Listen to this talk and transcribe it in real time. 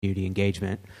community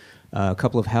engagement. A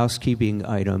couple of housekeeping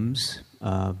items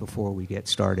before we get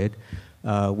started.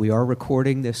 We are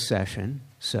recording this session,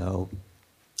 so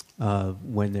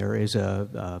when there is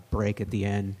a break at the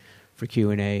end for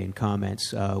Q&A and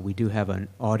comments, we do have an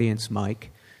audience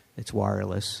mic. It's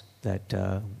wireless.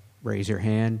 That raise your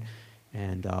hand,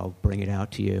 and I'll bring it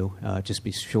out to you. Just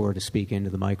be sure to speak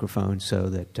into the microphone so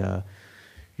that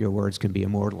your words can be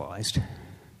immortalized.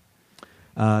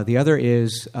 The other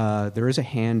is there is a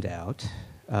handout.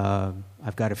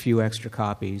 I've got a few extra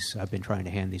copies. I've been trying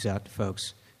to hand these out to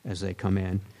folks as they come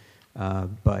in.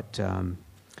 But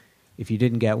if you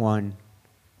didn't get one,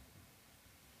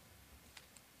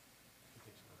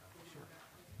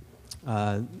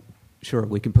 sure,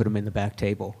 we can put them in the back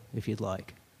table if you'd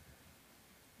like.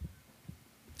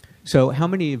 So how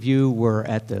many of you were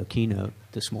at the keynote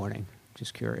this morning?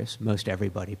 Just curious. Most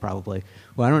everybody, probably.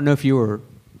 Well, I don't know if you were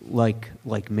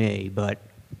like me, but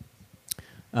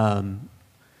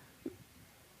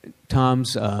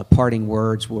Tom's parting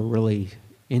words were really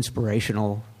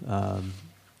inspirational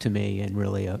to me, and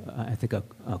really, I think, a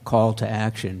call to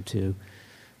action to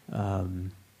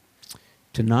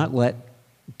not let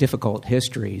difficult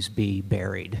histories be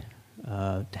buried,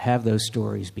 to have those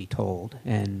stories be told.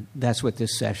 And that's what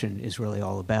this session is really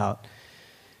all about.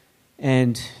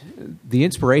 And the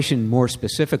inspiration, more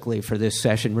specifically for this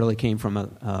session, really came from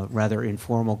a rather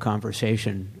informal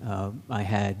conversation I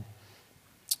had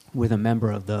with a member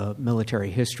of the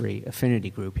military history affinity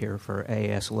group here for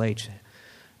AASLH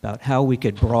about how we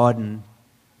could broaden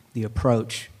the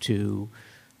approach to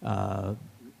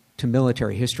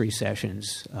military history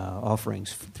sessions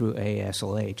offerings through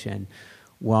AASLH. And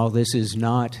while this is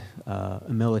not a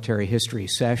military history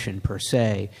session per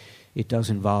se, it does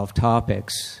involve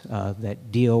topics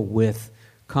that deal with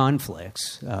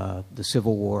conflicts, the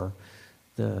Civil War,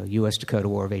 the U.S.-Dakota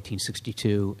War of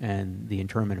 1862, and the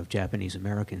internment of Japanese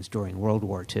Americans during World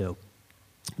War II.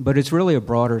 But it's really a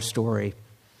broader story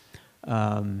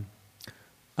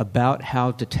about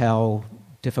how to tell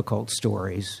difficult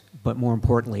stories, but more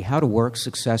importantly, how to work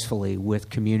successfully with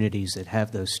communities that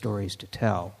have those stories to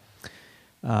tell.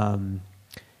 And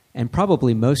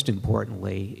probably most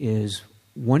importantly is,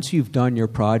 once you've done your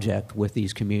project with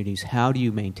these communities, how do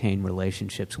you maintain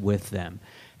relationships with them?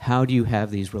 How do you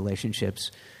have these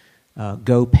relationships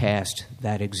go past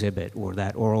that exhibit or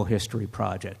that oral history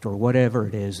project or whatever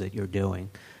it is that you're doing,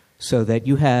 so that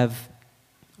you have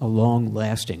a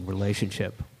long-lasting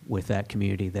relationship with that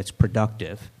community that's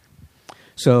productive?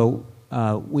 So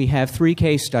we have 3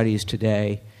 case studies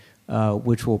today,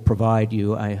 which will provide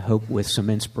you, I hope, with some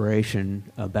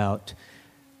inspiration about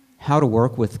how to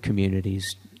work with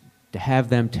communities, to have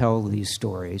them tell these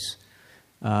stories,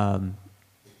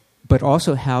 but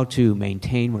also how to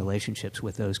maintain relationships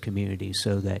with those communities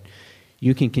so that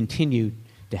you can continue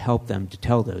to help them to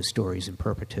tell those stories in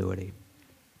perpetuity.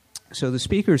 So the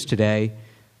speakers today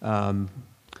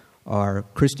are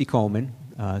Christy Coleman,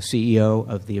 CEO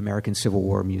of the American Civil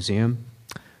War Museum,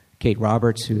 Kate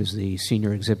Roberts, who is the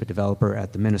senior exhibit developer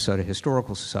at the Minnesota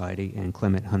Historical Society, and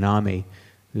Clement Hanami,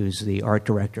 who's the art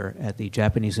director at the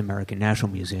Japanese American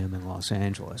National Museum in Los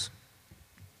Angeles.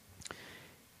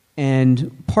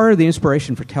 And part of the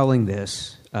inspiration for telling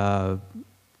this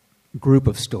group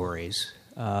of stories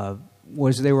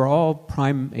was they were all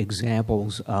prime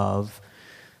examples of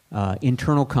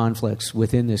internal conflicts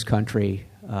within this country,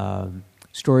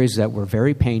 stories that were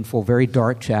very painful, very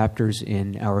dark chapters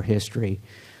in our history.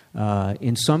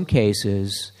 In some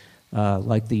cases,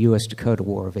 like the U.S.-Dakota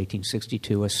War of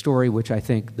 1862, a story which I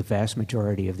think the vast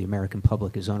majority of the American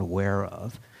public is unaware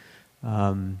of,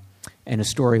 and a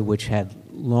story which had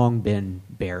long been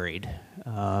buried.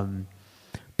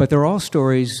 But they're all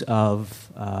stories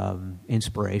of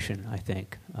inspiration, I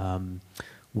think,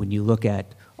 when you look at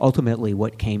ultimately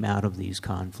what came out of these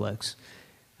conflicts.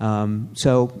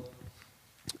 So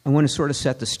I want to sort of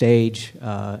set the stage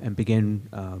and begin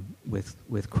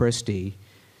with Christy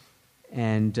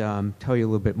and tell you a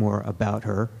little bit more about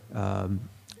her.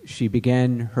 She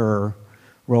began her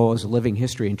role as a living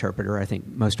history interpreter, I think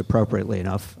most appropriately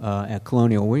enough, at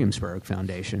Colonial Williamsburg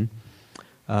Foundation.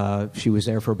 She was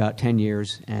there for about 10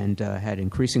 years and had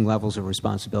increasing levels of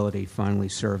responsibility, finally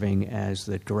serving as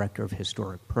the director of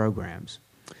historic programs.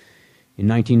 In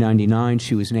 1999,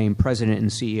 she was named president and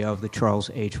CEO of the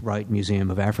Charles H. Wright Museum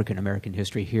of African American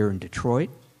History here in Detroit.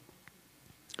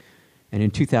 And in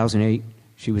 2008,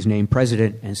 she was named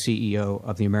president and CEO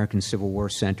of the American Civil War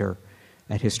Center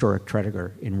at Historic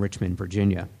Tredegar in Richmond,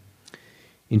 Virginia.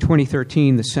 In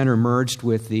 2013, the center merged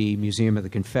with the Museum of the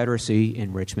Confederacy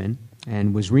in Richmond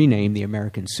and was renamed the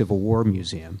American Civil War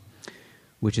Museum,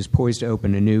 which is poised to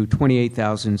open a new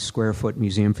 28,000 square foot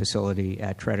museum facility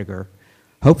at Tredegar,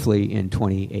 hopefully in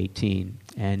 2018.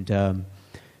 And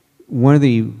one of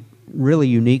the really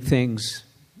unique things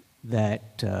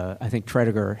that I think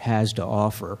Tredegar has to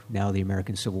offer, now the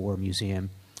American Civil War Museum,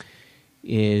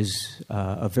 is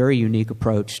a very unique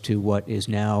approach to what is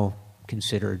now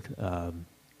considered a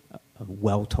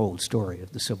well-told story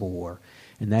of the Civil War.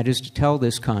 And that is to tell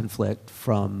this conflict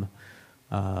from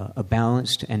a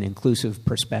balanced and inclusive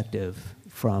perspective,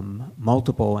 from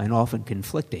multiple and often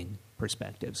conflicting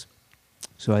perspectives.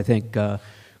 So I think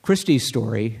Christie's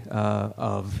story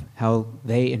of how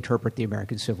they interpret the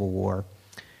American Civil War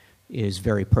is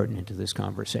very pertinent to this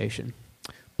conversation.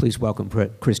 Please welcome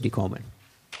Christy Coleman.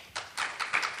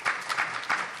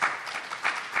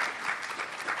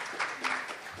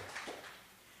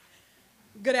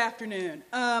 Good afternoon.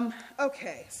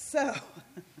 Okay, so,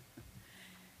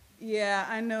 yeah,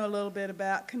 I know a little bit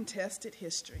about contested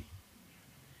history.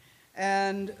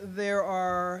 And there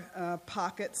are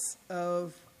pockets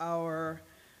of our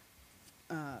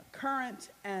current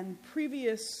and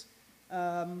previous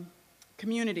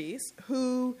communities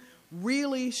who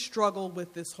really struggle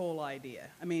with this whole idea.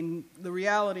 I mean, the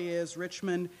reality is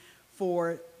Richmond,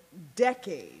 for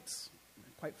decades,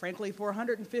 quite frankly, for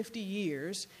 150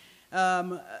 years,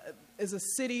 is a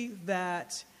city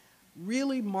that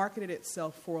really marketed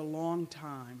itself for a long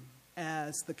time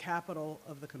as the capital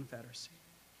of the Confederacy,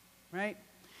 right?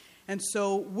 And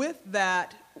so with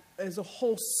that is a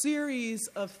whole series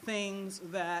of things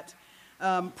that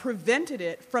prevented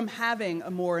it from having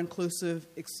a more inclusive,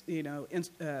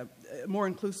 more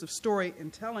inclusive story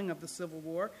in telling of the Civil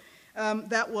War.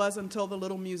 That was until the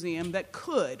Little Museum that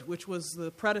could, which was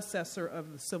the predecessor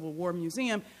of the Civil War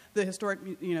Museum, the historic,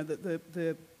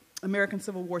 the American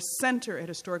Civil War Center at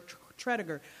Historic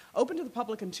Tredegar, opened to the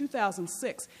public in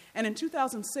 2006. And in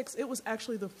 2006, it was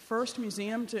actually the first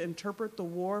museum to interpret the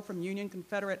war from Union,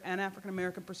 Confederate, and African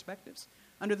American perspectives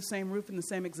under the same roof in the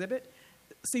same exhibit.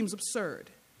 Seems absurd.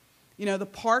 You know, the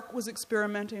park was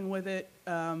experimenting with it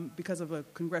because of a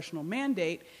congressional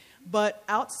mandate, but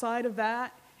outside of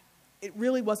that, it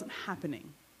really wasn't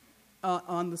happening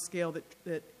on the scale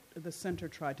that the center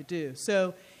tried to do.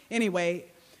 So anyway,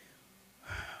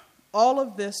 all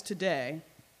of this today,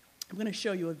 I'm going to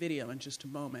show you a video in just a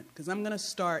moment, because I'm going to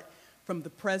start from the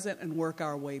present and work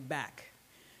our way back.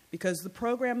 Because the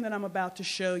program that I'm about to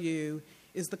show you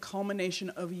is the culmination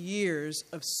of years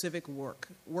of civic work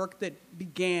that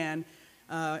began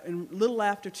a little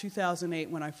after 2008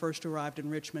 when I first arrived in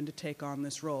Richmond to take on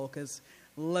this role. Because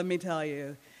let me tell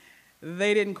you,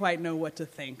 they didn't quite know what to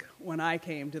think when I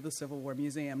came to the Civil War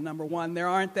Museum. Number one, there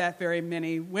aren't that very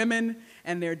many women,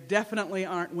 and there definitely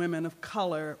aren't women of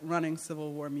color running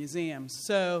Civil War museums.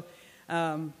 So,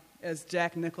 as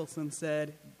Jack Nicholson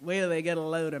said, wait till they get a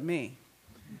load of me.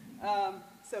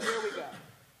 So here we go.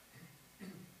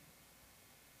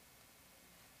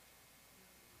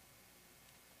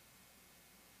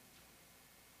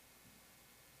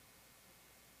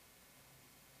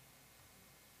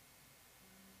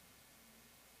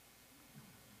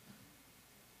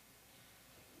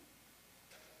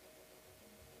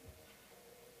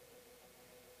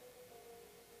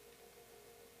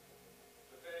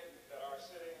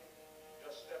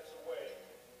 Steps away,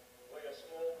 lay a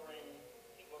smoldering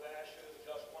heap of ashes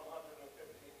just 150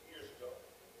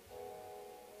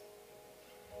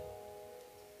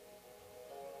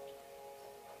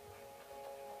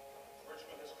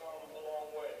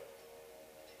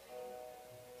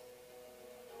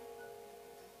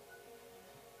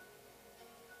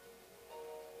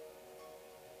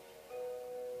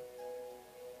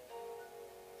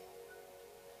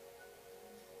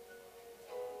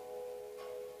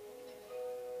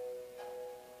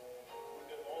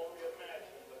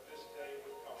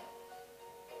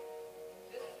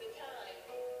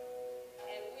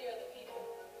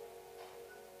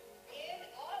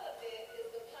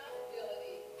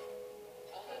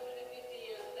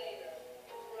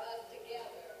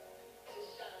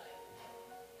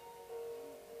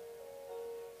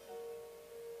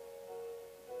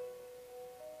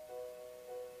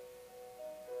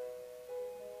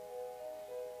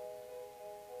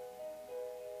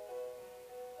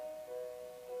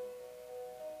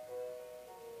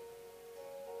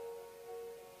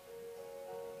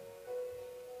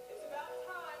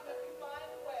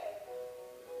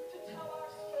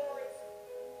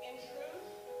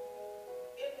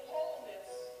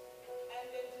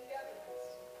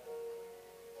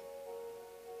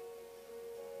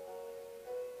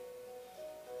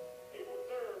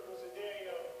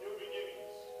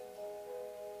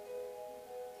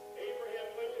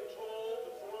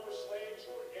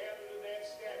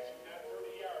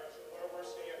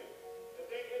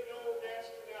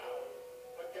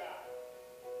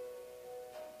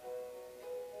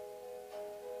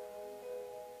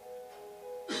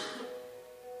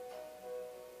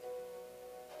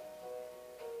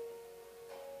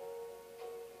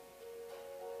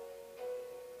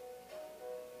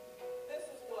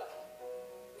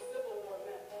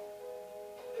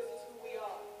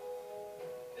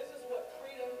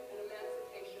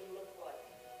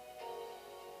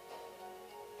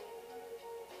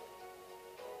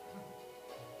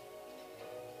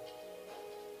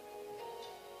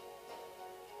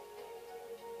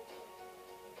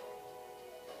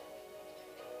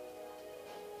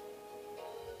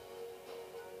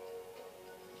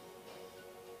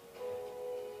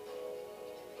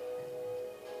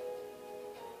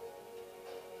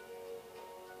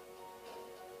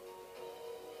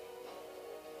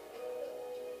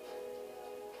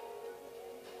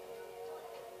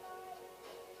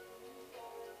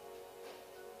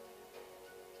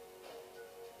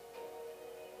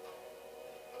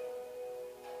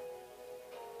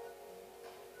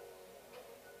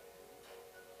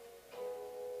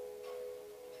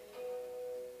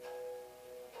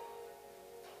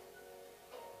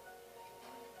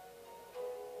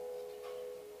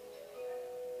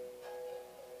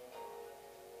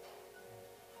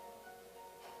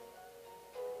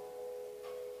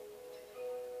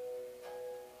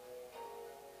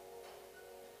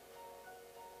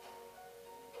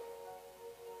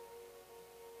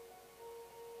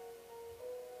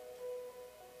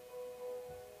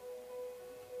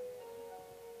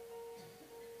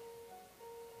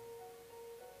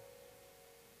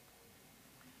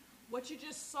 what you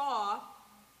just saw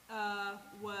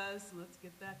was, let's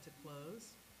get that to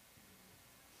close.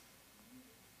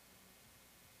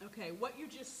 Okay, what you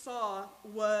just saw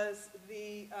was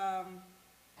the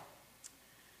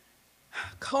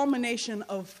culmination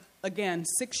of, again,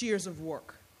 6 years of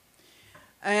work.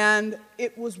 And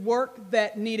it was work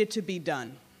that needed to be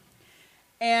done.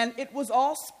 And it was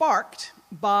all sparked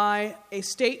by a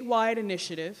statewide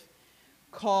initiative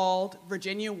called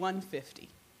Virginia 150.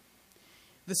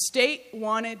 The state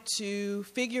wanted to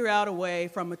figure out a way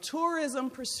from a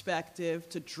tourism perspective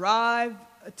to drive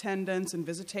attendance and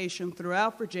visitation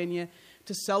throughout Virginia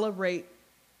to celebrate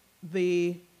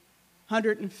the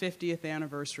 150th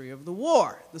anniversary of the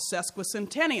war, the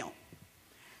sesquicentennial.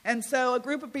 And so a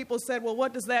group of people said, well,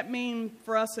 what does that mean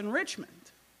for us in Richmond?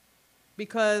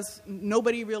 Because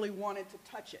nobody really wanted to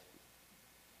touch it.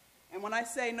 And when I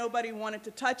say nobody wanted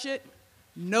to touch it,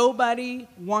 nobody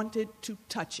wanted to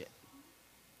touch it.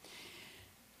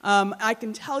 I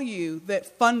can tell you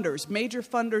that funders, major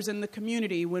funders in the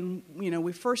community, when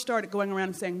we first started going around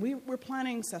and saying we're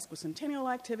planning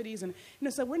sesquicentennial activities, and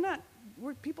said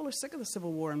people are sick of the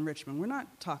Civil War in Richmond. We're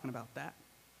not talking about that.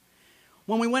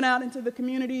 When we went out into the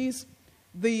communities,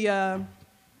 I'll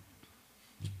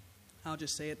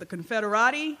just say it, the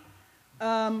Confederati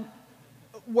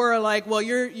were like, well,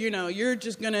 you're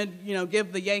just going to,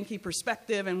 give the Yankee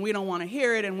perspective, and we don't want to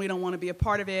hear it, and we don't want to be a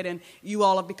part of it, and you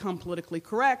all have become politically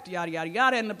correct, yada, yada,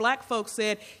 yada. And the black folks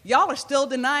said, y'all are still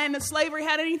denying that slavery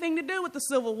had anything to do with the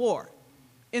Civil War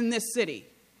in this city.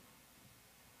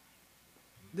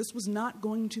 This was not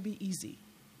going to be easy.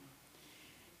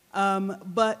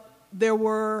 But there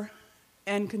were,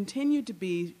 and continue to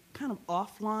be, kind of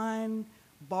offline,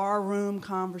 barroom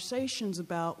conversations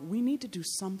about we need to do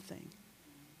something.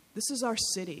 This is our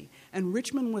city, and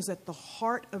Richmond was at the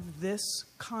heart of this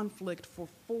conflict for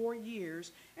 4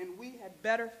 years, and we had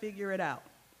better figure it out.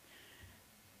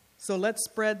 So let's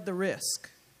spread the risk.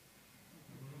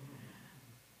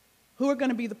 Who are going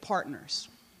to be the partners?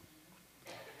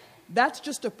 That's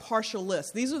just a partial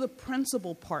list. These are the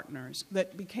principal partners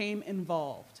that became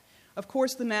involved. Of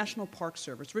course, the National Park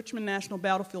Service. Richmond National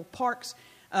Battlefield Parks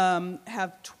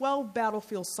have 12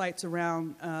 battlefield sites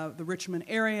around the Richmond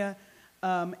area.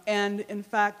 And in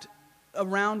fact,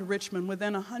 around Richmond,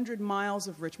 within 100 miles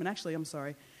of Richmond,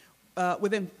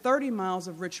 within 30 miles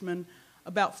of Richmond,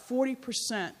 about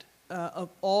 40% of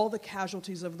all the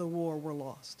casualties of the war were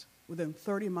lost within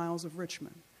 30 miles of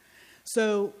Richmond.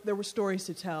 So there were stories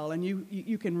to tell, and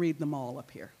you can read them all up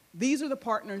here. These are the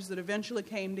partners that eventually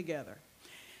came together.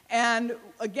 And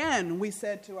again, we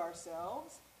said to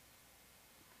ourselves,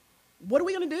 what are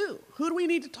we going to do? Who do we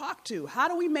need to talk to? How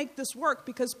do we make this work?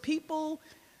 Because people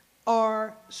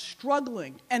are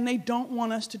struggling, and they don't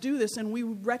want us to do this, and we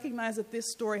recognize that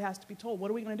this story has to be told.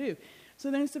 What are we going to do? So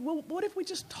then he said, well, what if we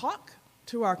just talk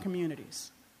to our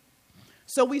communities?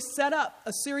 So we set up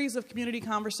a series of community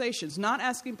conversations, not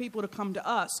asking people to come to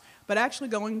us, but actually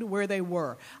going to where they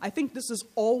were. I think this is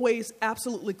always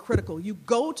absolutely critical. You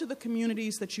go to the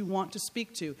communities that you want to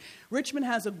speak to. Richmond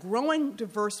has a growing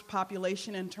diverse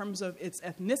population in terms of its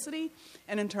ethnicity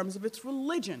and in terms of its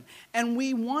religion. And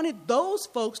we wanted those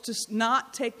folks to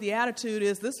not take the attitude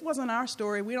as this wasn't our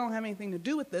story, we don't have anything to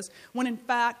do with this, when in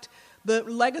fact the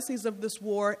legacies of this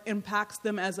war impacts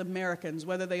them as Americans,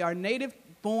 whether they are native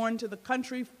born to the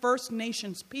country, First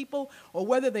Nations people, or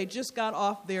whether they just got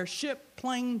off their ship,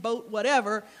 plane, boat,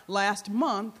 whatever, last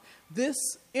month, this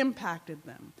impacted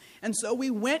them. And so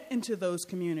we went into those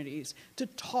communities to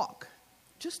talk,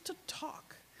 just to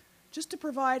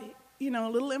provide, a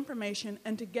little information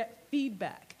and to get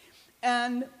feedback.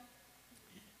 And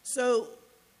so,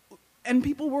 and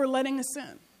people were letting us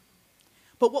in.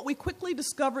 But what we quickly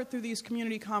discovered through these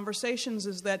community conversations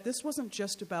is that this wasn't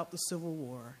just about the Civil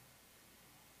War.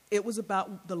 It was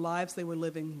about the lives they were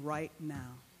living right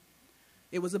now.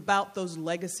 It was about those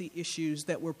legacy issues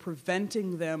that were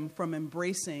preventing them from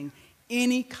embracing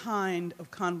any kind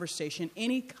of conversation,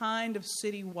 any kind of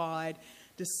citywide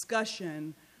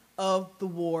discussion of the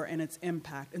war and its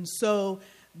impact. And so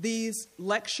these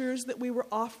lectures that we were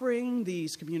offering,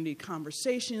 these community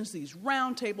conversations, these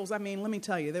roundtables, let me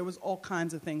tell you, there was all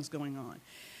kinds of things going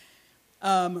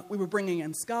on. We were bringing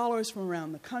in scholars from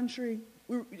around the country.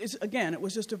 It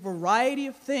was just a variety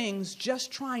of things,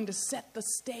 just trying to set the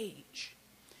stage.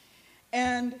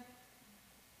 And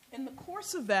in the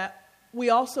course of that, we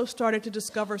also started to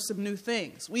discover some new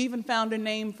things. We even found a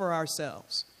name for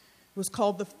ourselves. It was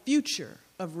called The Future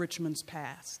of Richmond's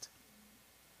Past.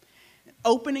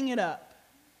 Opening it up,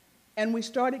 and we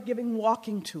started giving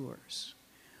walking tours.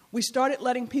 We started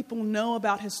letting people know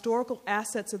about historical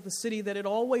assets of the city that had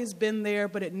always been there,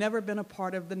 but had never been a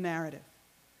part of the narrative.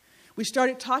 We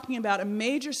started talking about a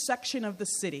major section of the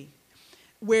city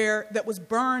that was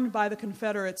burned by the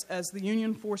Confederates as the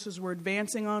Union forces were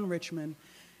advancing on Richmond,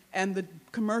 and the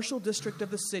commercial district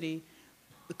of the city,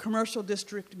 the commercial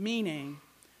district meaning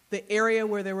the area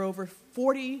where there were over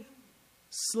 40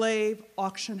 slave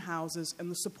auction houses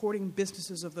and the supporting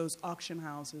businesses of those auction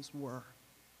houses were,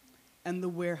 and the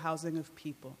warehousing of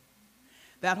people.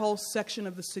 That whole section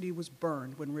of the city was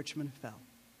burned when Richmond fell.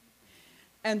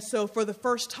 And so for the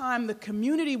first time, the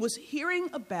community was hearing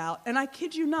about, and I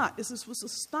kid you not, this was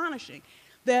astonishing,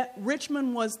 that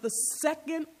Richmond was the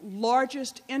second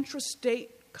largest intrastate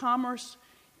commerce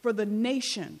for the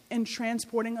nation in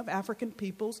transporting of African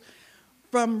peoples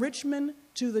from Richmond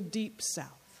to the Deep South.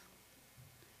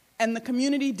 And the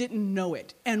community didn't know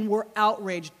it and were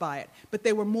outraged by it. But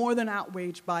they were more than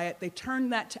outraged by it. They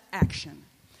turned that to action.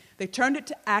 They turned it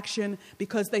to action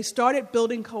because they started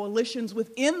building coalitions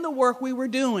within the work we were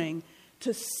doing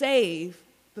to save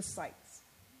the sites.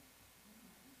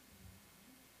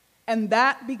 And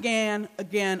that began,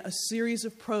 again, a series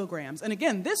of programs. And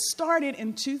again, this started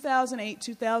in 2008,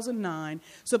 2009.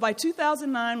 So by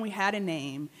 2009, we had a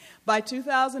name. By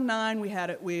 2009, we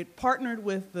had partnered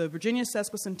with the Virginia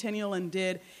Sesquicentennial and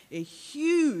did a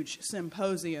huge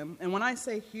symposium. And when I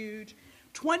say huge,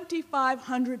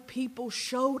 2,500 people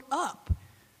showed up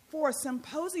for a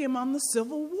symposium on the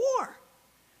Civil War.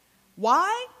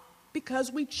 Why?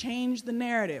 Because we changed the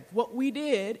narrative. What we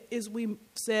did is we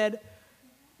said,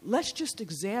 let's just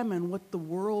examine what the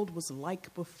world was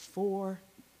like before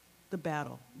the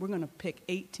battle. We're going to pick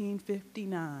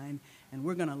 1859 and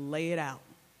we're going to lay it out.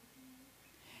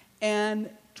 And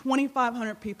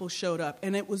 2,500 people showed up,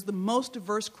 and it was the most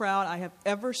diverse crowd I have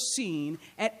ever seen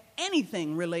at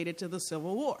anything related to the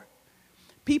Civil War.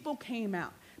 People came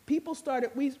out.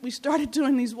 We started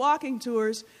doing these walking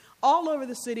tours all over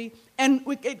the city, and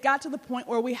it got to the point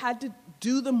where we had to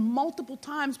do them multiple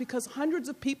times because hundreds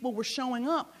of people were showing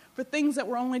up for things that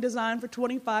were only designed for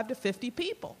 25 to 50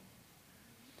 people.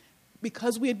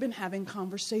 Because we had been having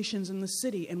conversations in the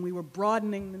city, and we were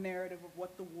broadening the narrative of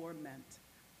what the war meant.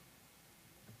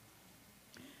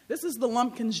 This is the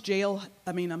Lumpkins jail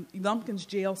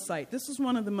site. This is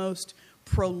one of the most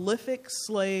prolific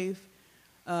slave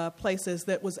places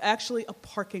that was actually a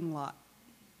parking lot.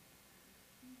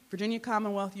 Virginia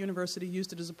Commonwealth University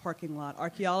used it as a parking lot.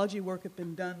 Archaeology work had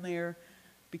been done there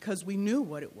because we knew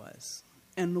what it was.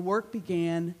 And the work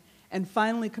began, and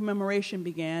finally commemoration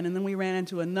began, and then we ran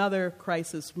into another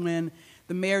crisis when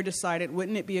the mayor decided,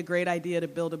 wouldn't it be a great idea to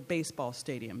build a baseball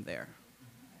stadium there?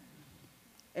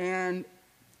 And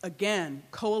again,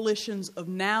 coalitions of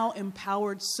now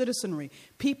empowered citizenry,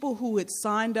 people who had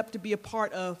signed up to be a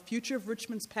part of Future of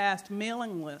Richmond's Past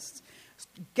mailing lists,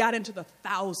 got into the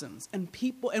thousands, and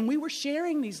we were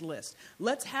sharing these lists.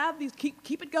 Let's have these,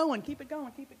 keep it going.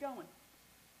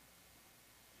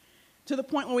 To the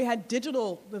point where we had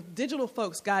the digital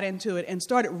folks got into it and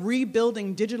started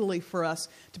rebuilding digitally for us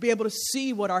to be able to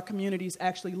see what our communities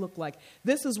actually look like.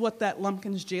 This is what that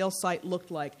Lumpkins jail site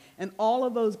looked like. And all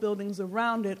of those buildings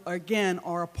around it, again,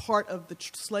 are a part of the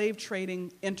slave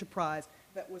trading enterprise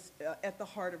that was at the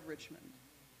heart of Richmond.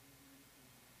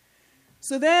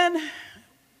 So then,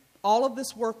 all of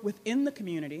this work within the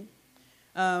community,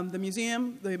 the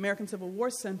museum, the American Civil War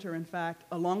Center, in fact,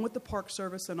 along with the Park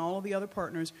Service and all of the other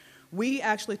partners, we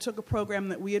actually took a program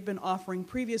that we had been offering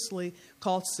previously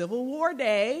called Civil War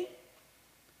Day,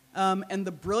 and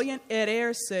the brilliant Ed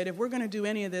Ayers said, if we're going to do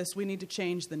any of this, we need to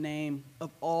change the name of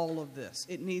all of this.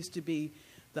 It needs to be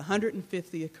the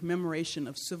 150th commemoration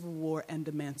of Civil War and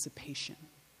Emancipation.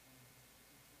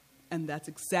 And that's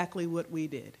exactly what we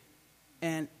did.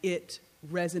 And it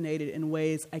resonated in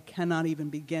ways I cannot even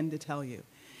begin to tell you.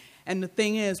 And the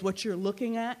thing is, what you're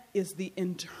looking at is the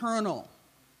internal.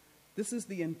 This is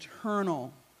the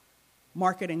internal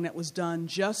marketing that was done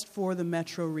just for the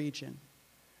metro region,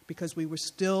 because we were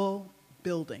still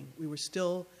building. We were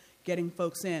still getting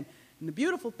folks in. And the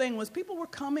beautiful thing was people were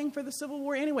coming for the Civil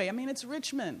War anyway. I mean, it's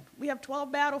Richmond. We have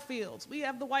 12 battlefields. We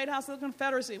have the White House of the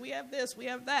Confederacy. We have this. We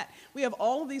have that. We have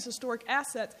all of these historic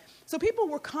assets. So people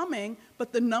were coming,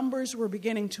 but the numbers were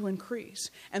beginning to increase.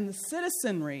 And the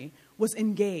citizenry was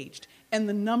engaged, and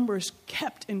the numbers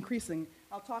kept increasing.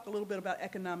 I'll talk a little bit about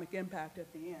economic impact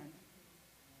at the end.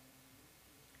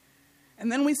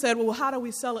 And then we said, well, how do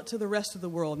we sell it to the rest of the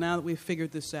world now that we've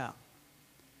figured this out?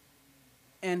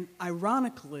 And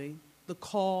ironically, the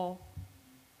call,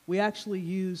 we actually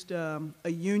used a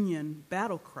Union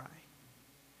battle cry.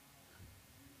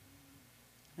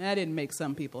 That didn't make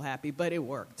some people happy, but it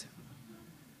worked.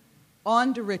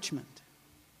 On to Richmond.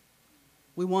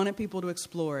 We wanted people to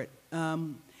explore it.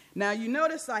 Now, you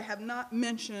notice I have not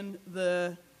mentioned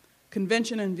the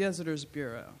Convention and Visitors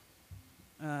Bureau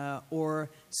or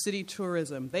City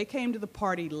Tourism. They came to the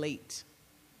party late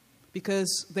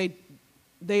because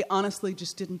they honestly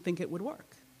just didn't think it would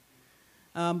work.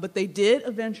 But they did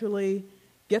eventually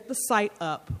get the site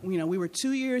up. We were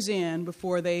 2 years in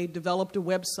before they developed a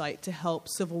website to help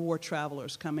Civil War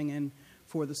travelers coming in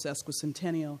for the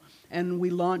sesquicentennial. And we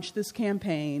launched this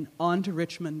campaign,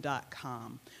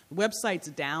 ontorichmond.com. The website's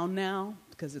down now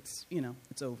because it's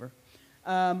over.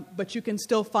 But you can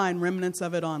still find remnants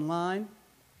of it online.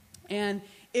 And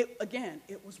it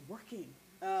was working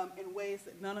in ways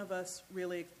that none of us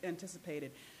really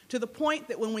anticipated. To the point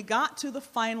that when we got to the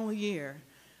final year,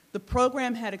 the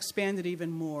program had expanded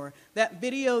even more. That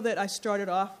video that I started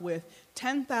off with,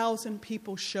 10,000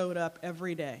 people showed up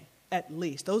every day, at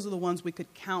least. Those are the ones we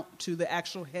could count to the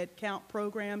actual head count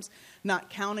programs, not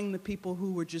counting the people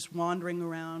who were just wandering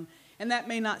around. And that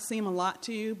may not seem a lot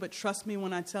to you, but trust me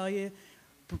when I tell you,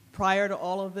 prior to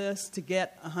all of this, to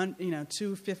get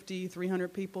 250,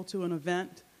 300 people to an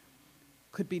event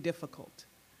could be difficult.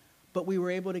 But we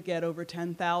were able to get over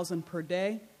 10,000 per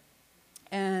day.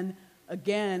 And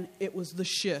again, it was the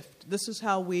shift. This is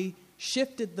how we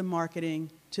shifted the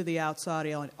marketing to the outside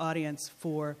audience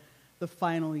for the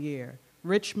final year.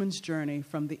 Richmond's journey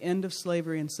from the end of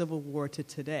slavery and Civil War to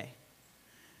today.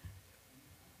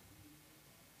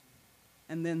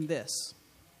 And then this.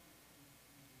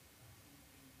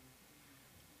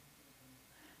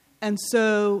 And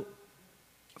so,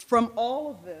 from all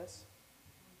of this,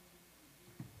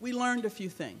 we learned a few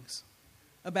things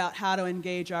about how to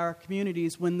engage our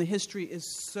communities when the history is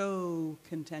so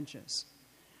contentious.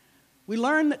 We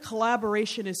learned that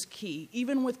collaboration is key,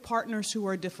 even with partners who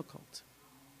are difficult.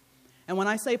 And when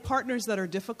I say partners that are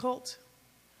difficult,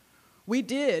 we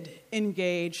did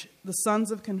engage the Sons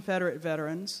of Confederate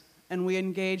Veterans, and we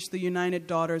engaged the United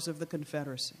Daughters of the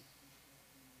Confederacy.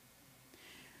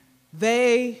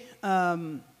 They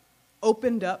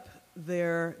opened up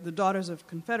the Daughters of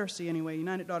Confederacy, anyway,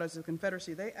 United Daughters of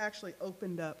Confederacy, they actually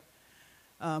opened up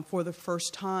for the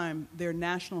first time their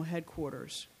national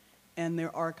headquarters and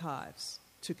their archives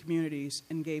to communities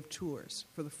and gave tours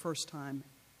for the first time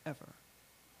ever.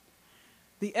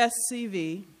 The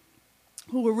SCV,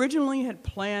 who originally had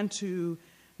planned to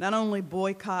not only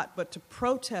boycott but to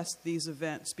protest these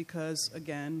events because,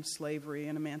 again, slavery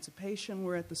and emancipation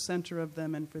were at the center of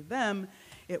them, and for them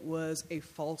it was a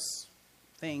false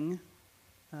thing.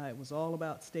 It was all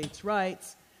about states'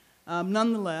 rights.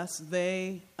 Nonetheless,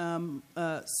 they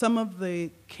some of the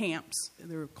camps,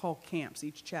 they're called camps.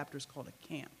 Each chapter is called a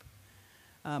camp.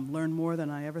 Learned more than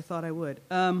I ever thought I would.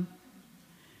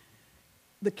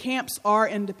 The camps are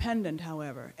independent,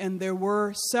 however, and there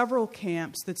were several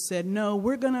camps that said, "No,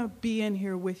 we're going to be in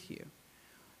here with you.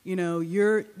 We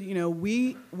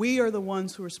are the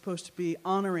ones who are supposed to be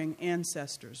honoring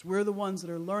ancestors. We're the ones that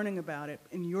are learning about it,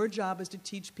 and your job is to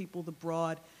teach people the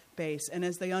broad base. And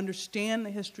as they understand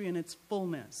the history in its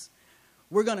fullness,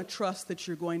 we're going to trust that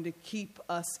you're going to keep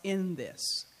us in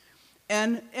this."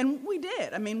 And we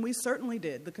did. I mean, we certainly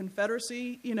did. The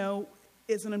Confederacy,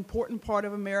 is an important part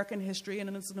of American history,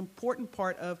 and it's an important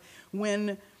part of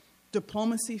when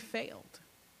diplomacy failed.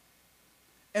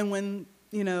 And when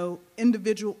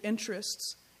individual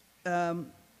interests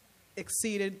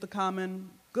exceeded the common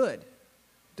good,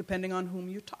 depending on whom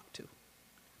you talk to.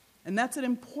 And that's an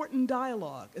important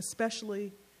dialogue,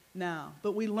 especially now.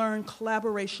 But we learn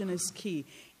collaboration is key.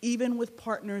 Even with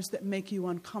partners that make you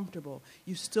uncomfortable,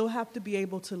 you still have to be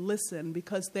able to listen,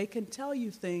 because they can tell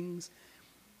you things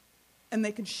and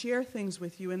they can share things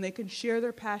with you, and they can share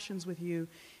their passions with you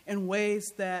in ways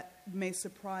that may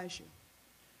surprise you.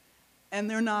 And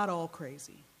they're not all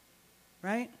crazy,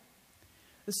 right?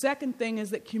 The second thing is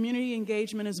that community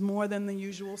engagement is more than the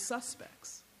usual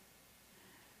suspects.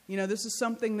 This is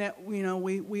something that,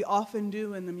 we often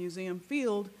do in the museum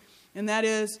field, and that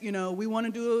is, we want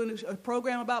to do a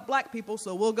program about black people,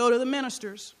 so we'll go to the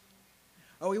ministers.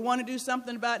 Or we want to do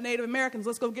something about Native Americans,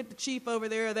 let's go get the chief over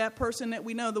there, that person that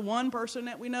we know, the one person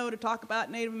that we know to talk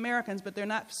about Native Americans, but they're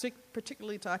not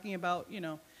particularly talking about,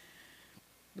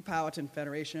 the Powhatan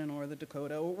Federation or the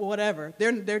Dakota or whatever.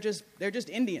 They're just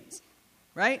Indians,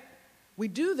 right? We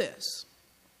do this,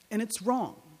 and it's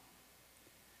wrong.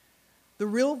 The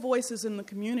real voices in the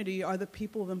community are the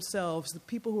people themselves, the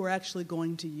people who are actually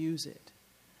going to use it.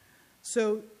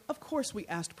 So, of course, we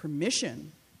asked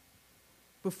permission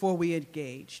before we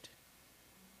engaged.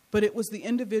 But it was the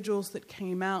individuals that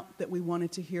came out that we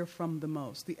wanted to hear from the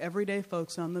most, the everyday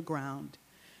folks on the ground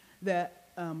that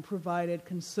provided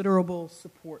considerable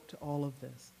support to all of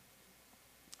this.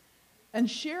 And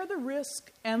share the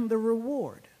risk and the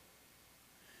reward.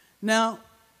 Now,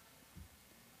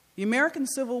 the American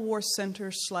Civil War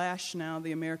Center / now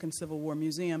the American Civil War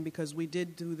Museum, because we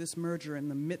did do this merger in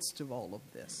the midst of all of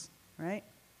this, right?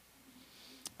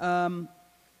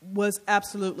 Was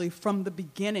absolutely from the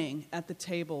beginning at the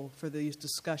table for these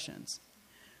discussions.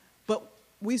 But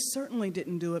we certainly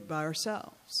didn't do it by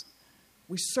ourselves.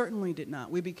 We certainly did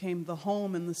not. We became the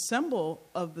home and the symbol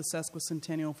of the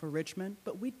sesquicentennial for Richmond,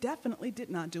 but we definitely did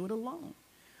not do it alone.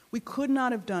 We could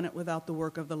not have done it without the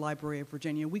work of the Library of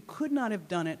Virginia. We could not have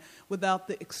done it without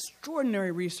the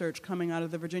extraordinary research coming out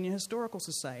of the Virginia Historical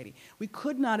Society. We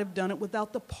could not have done it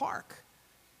without the park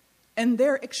and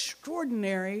their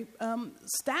extraordinary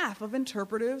staff of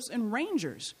interpreters and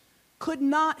rangers. Could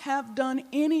not have done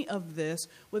any of this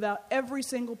without every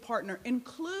single partner,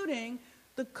 including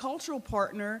the cultural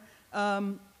partner,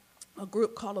 a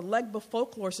group called the Legba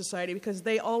Folklore Society, because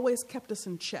they always kept us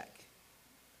in check.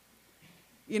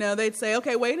 You know, they'd say,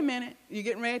 okay, wait a minute, you're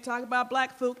getting ready to talk about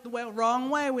black folk the wrong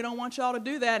way. We don't want y'all to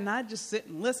do that. And I'd just sit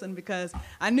and listen because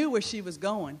I knew where she was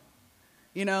going,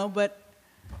 you know. But,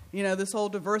 you know, this whole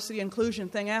diversity inclusion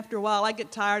thing, after a while, I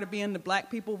get tired of being the black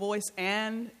people voice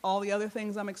and all the other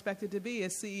things I'm expected to be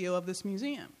as CEO of this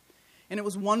museum. And it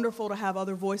was wonderful to have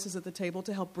other voices at the table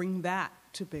to help bring that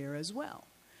to bear as well.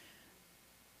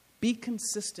 Be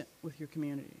consistent with your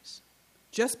communities.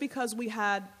 Just because we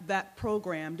had that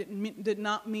program did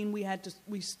not mean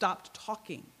we stopped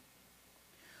talking.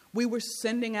 We were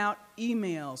sending out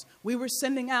emails. We were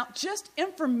sending out just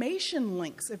information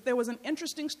links. If there was an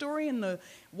interesting story in the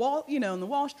Wall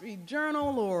Street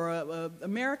Journal or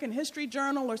American History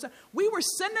Journal or something, we were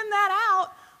sending that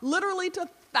out literally to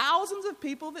thousands of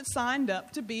people that signed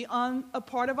up to be on a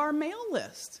part of our mail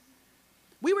list.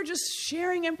 We were just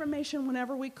sharing information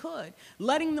whenever we could,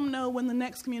 letting them know when the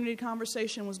next community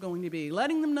conversation was going to be,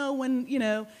 letting them know when, you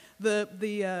know,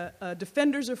 the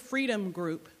Defenders of Freedom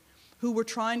group who were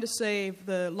trying to save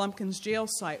the Lumpkins jail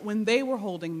site, when they were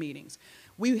holding meetings.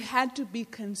 We had to be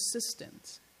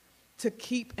consistent to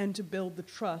keep and to build the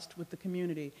trust with the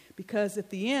community, because at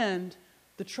the end,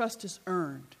 the trust is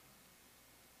earned.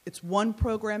 It's one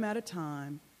program at a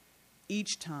time,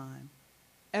 each time,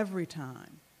 every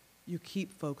time. You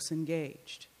keep folks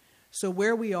engaged. So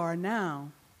where we are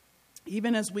now,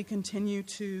 even as we continue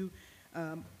to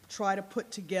try to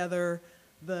put together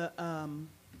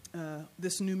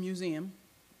this new museum,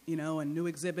 you know, and new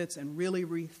exhibits, and really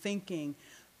rethinking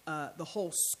the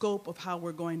whole scope of how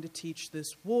we're going to teach this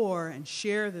war and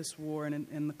share this war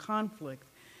and the conflict,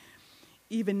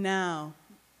 even now,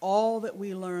 all that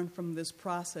we learn from this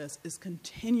process is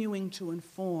continuing to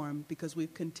inform, because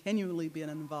we've continually been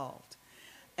involved.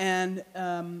 And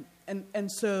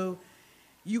so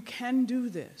you can do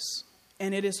this,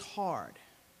 and it is hard.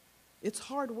 It's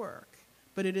hard work,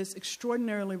 but it is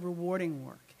extraordinarily rewarding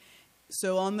work.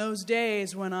 So on those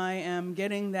days when I am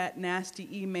getting that nasty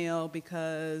email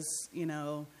because, you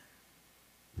know,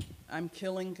 I'm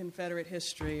killing Confederate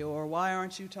history, or why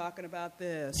aren't you talking about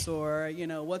this, or, you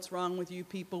know, what's wrong with you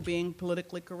people being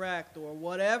politically correct, or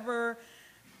whatever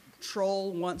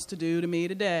troll wants to do to me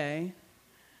today,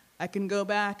 I can go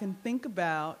back and think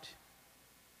about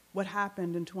what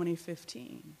happened in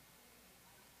 2015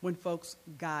 when folks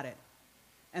got it.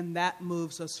 And that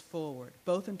moves us forward,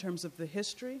 both in terms of the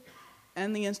history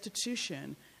and the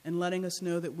institution, and letting us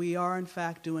know that we are, in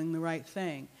fact, doing the right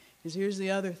thing. Because here's the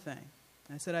other thing.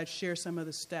 I said I'd share some of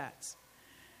the stats.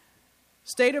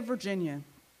 State of Virginia,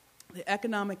 the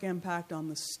economic impact on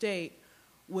the state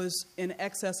was in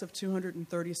excess of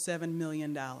 $237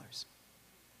 million.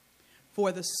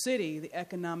 For the city, the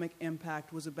economic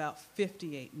impact was about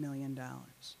 $58 million.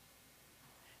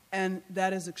 And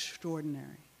that is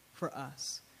extraordinary for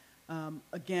us.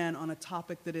 Again, on a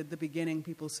topic that at the beginning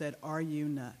people said, are you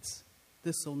nuts?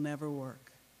 This will never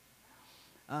work.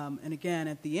 And again,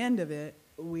 at the end of it,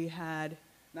 we had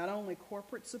not only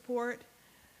corporate support,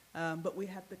 but we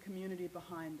had the community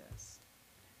behind us.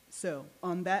 So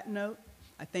on that note,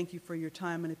 I thank you for your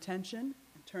time and attention,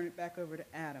 and turn it back over to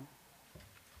Adam.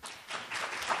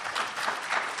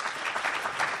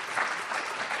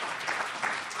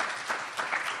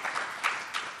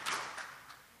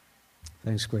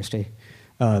 Thanks, Christy.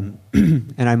 And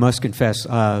I must confess,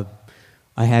 I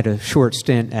had a short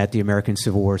stint at the American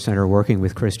Civil War Center working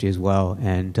with Christy as well,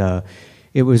 and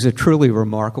it was a truly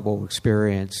remarkable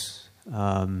experience.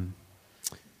 I'm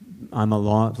a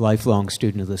lifelong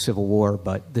student of the Civil War,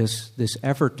 but this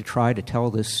effort to try to tell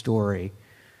this story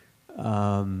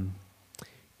in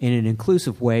an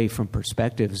inclusive way from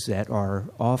perspectives that are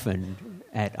often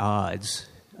at odds,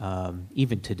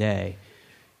 even today,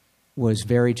 was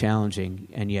very challenging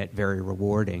and yet very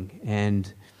rewarding.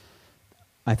 And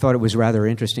I thought it was rather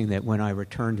interesting that when I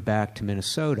returned back to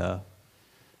Minnesota,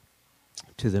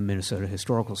 to the Minnesota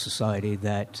Historical Society,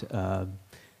 that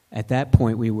at that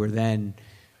point we were then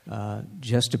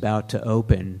just about to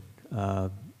open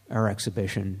our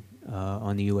exhibition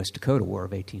on the U.S. Dakota War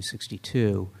of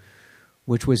 1862,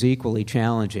 which was equally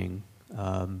challenging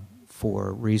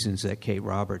for reasons that Kate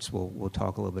Roberts will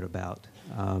talk a little bit about.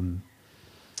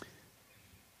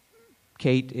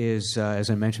 Kate is,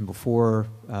 as I mentioned before,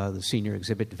 the senior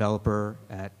exhibit developer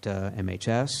at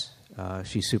MHS.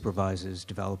 She supervises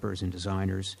developers and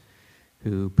designers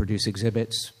who produce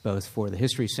exhibits both for the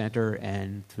History Center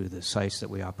and through the sites that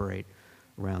we operate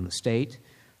around the state.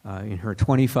 In her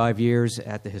 25 years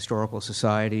at the Historical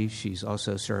Society, she's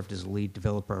also served as a lead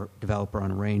developer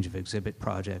on a range of exhibit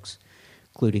projects,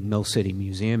 including Mill City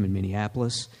Museum in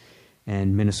Minneapolis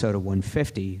and Minnesota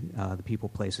 150, the people,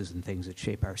 places, and things that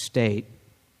shape our state.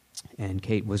 And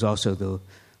Kate was also the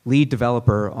lead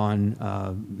developer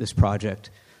on this project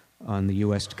on the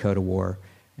U.S. Dakota War,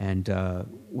 and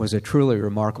was a truly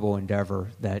remarkable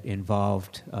endeavor that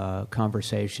involved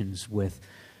conversations with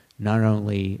not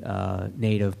only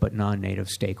native but non-native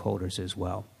stakeholders as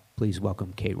well. Please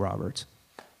welcome Kate Roberts.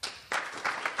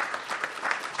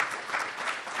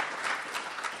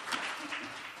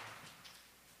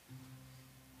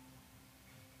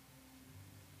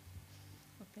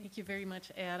 Thank you very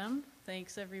much, Adam.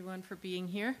 Thanks, everyone, for being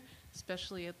here,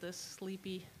 especially at this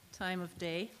sleepy time of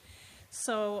day.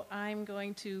 So I'm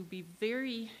going to be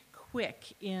very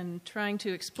quick in trying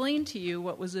to explain to you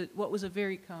what was a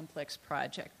very complex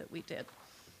project that we did.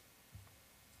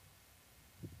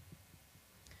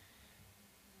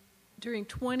 During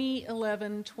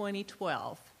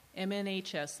 2011-2012,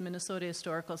 MNHS, Minnesota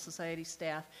Historical Society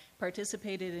staff,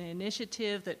 participated in an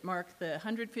initiative that marked the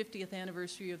 150th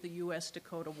anniversary of the U.S.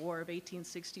 Dakota War of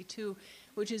 1862,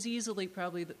 which is easily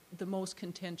probably the most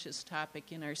contentious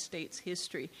topic in our state's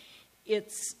history.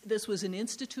 This was an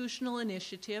institutional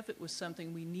initiative. It was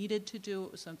something we needed to do.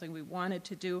 It was something we wanted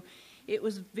to do. It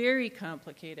was very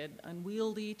complicated,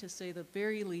 unwieldy to say the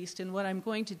very least, and what I'm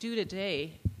going to do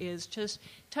today is just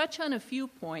touch on a few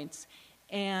points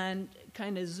and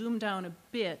kind of zoom down a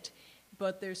bit,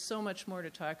 but there's so much more to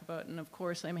talk about, and of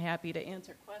course I'm happy to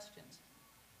answer questions.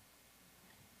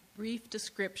 Brief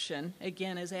description.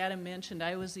 Again, as Adam mentioned,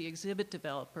 I was the exhibit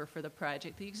developer for the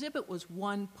project. The exhibit was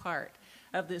one part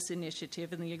of this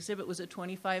initiative, and the exhibit was a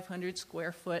 2,500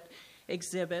 square foot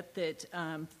exhibit that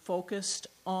focused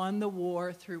on the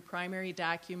war through primary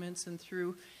documents and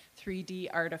through 3D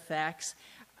artifacts.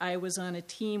 I was on a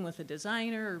team with a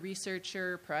designer, a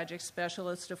researcher, project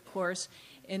specialist, of course,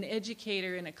 an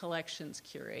educator, and a collections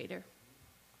curator.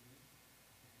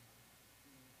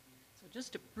 So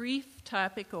just a brief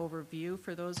topic overview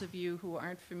for those of you who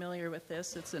aren't familiar with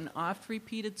this. It's an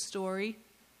oft-repeated story,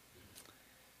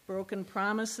 broken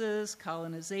promises,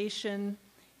 colonization,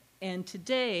 and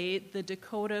today the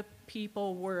Dakota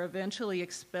people were eventually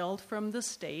expelled from the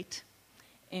state.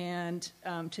 And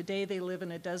today they live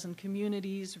in a dozen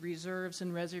communities, reserves,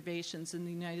 and reservations in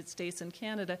the United States and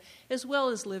Canada, as well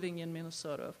as living in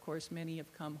Minnesota. Of course, many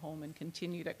have come home and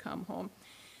continue to come home.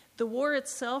 The war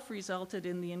itself resulted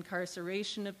in the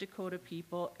incarceration of Dakota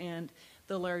people and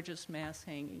the largest mass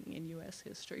hanging in U.S.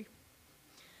 history.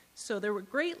 So there were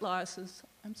great losses.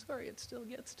 I'm sorry, it still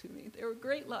gets to me. There were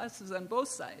great losses on both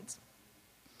sides.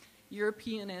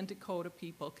 European and Dakota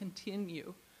people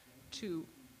continue to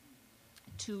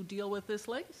deal with this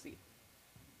legacy.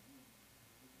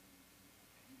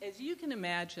 As you can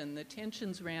imagine, the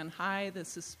tensions ran high. The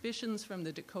suspicions from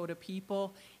the Dakota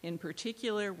people in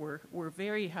particular were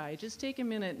very high. Just take a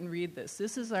minute and read this.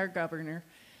 This is our governor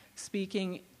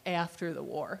speaking after the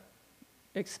war,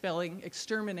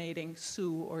 exterminating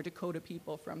Sioux or Dakota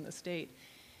people from the state.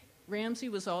 Ramsey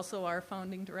was also our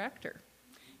founding director.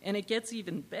 And it gets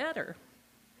even better.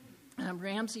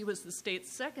 Ramsey was the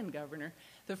state's second governor.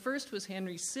 The first was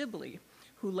Henry Sibley,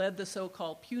 who led the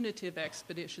so-called punitive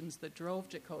expeditions that drove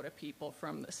Dakota people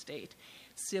from the state.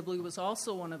 Sibley was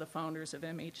also one of the founders of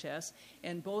MHS,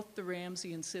 and both the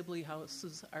Ramsey and Sibley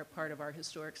houses are part of our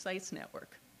historic sites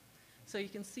network. So you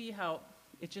can see how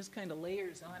it just kind of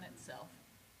layers on itself.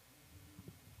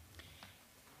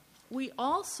 We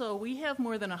have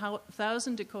more than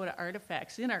 1,000 Dakota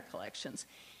artifacts in our collections.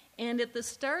 And at the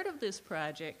start of this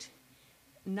project,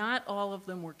 not all of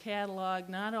them were cataloged,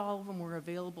 not all of them were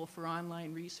available for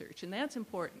online research, and that's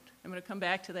important. I'm going to come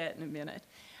back to that in a minute.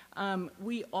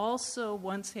 We also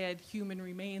once had human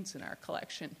remains in our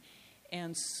collection,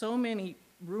 And so many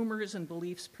rumors and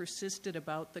beliefs persisted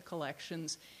about the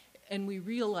collections, and we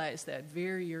realized that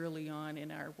very early on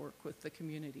in our work with the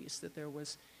communities, that there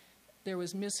was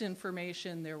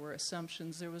misinformation, there were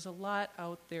assumptions, there was a lot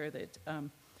out there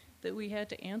that we had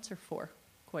to answer for,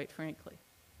 quite frankly.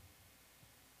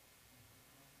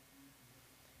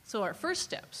 So our first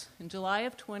steps. In July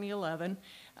of 2011,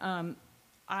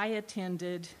 I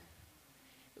attended,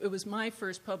 it was my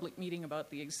first public meeting about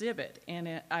the exhibit,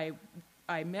 and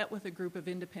I met with a group of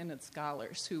independent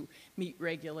scholars who meet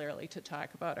regularly to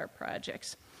talk about our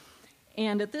projects.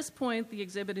 And at this point, the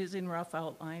exhibit is in rough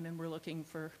outline, and we're looking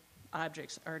for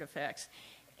objects, artifacts.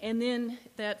 And then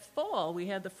that fall, we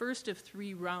had the first of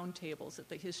 3 roundtables at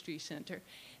the History Center.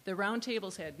 The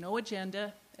roundtables had no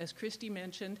agenda. As Christy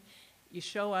mentioned, you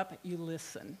show up, you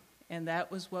listen. And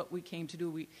that was what we came to do.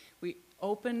 We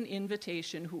open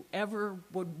invitation, whoever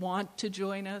would want to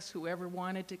join us, whoever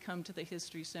wanted to come to the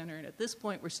History Center. And at this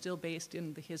point, we're still based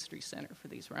in the History Center for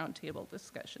these roundtable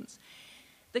discussions.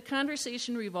 The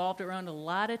conversation revolved around a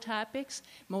lot of topics.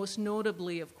 Most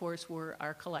notably, of course, were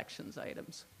our collections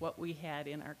items, what we had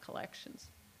in our collections.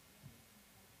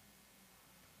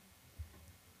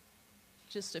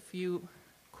 Just a few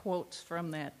quotes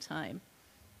from that time.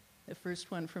 The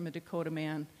first one from a Dakota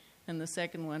man, and the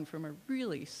second one from a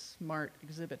really smart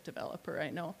exhibit developer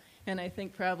I know. And I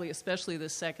think probably especially the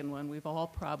second one, we've all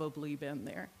probably been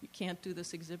there. You can't do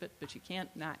this exhibit, but you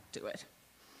can't not do it.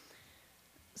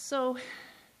 So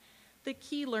the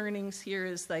key learnings here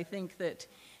is, I think, that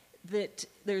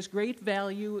there's great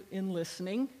value in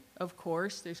listening, of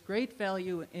course. There's great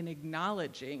value in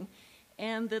acknowledging,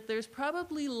 and that there's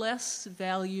probably less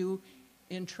value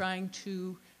in trying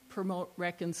to promote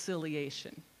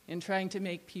reconciliation, in trying to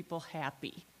make people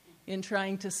happy, in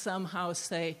trying to somehow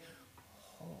say,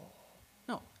 oh,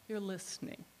 no, you're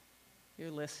listening.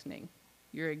 You're listening.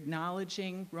 You're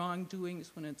acknowledging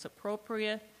wrongdoings when it's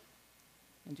appropriate,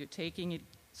 and you're taking it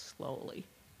slowly.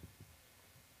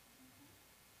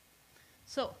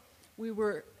 So we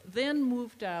were then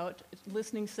moved out.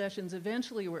 Listening sessions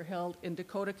eventually were held in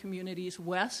Dakota communities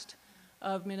west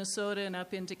of Minnesota and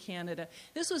up into Canada.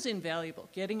 This was invaluable,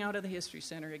 getting out of the History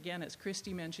Center, again, as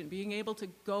Christy mentioned, being able to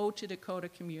go to Dakota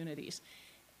communities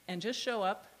and just show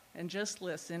up and just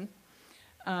listen.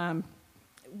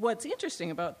 What's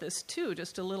interesting about this, too,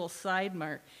 just a little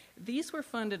sidemark, these were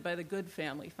funded by the Good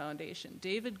Family Foundation.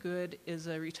 David Good is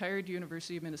a retired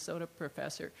University of Minnesota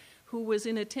professor who was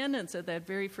in attendance at that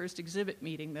very first exhibit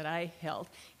meeting that I held.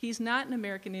 He's not an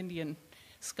American Indian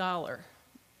scholar,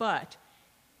 but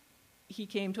he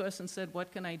came to us and said,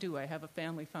 what can I do? I have a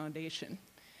family foundation.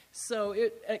 So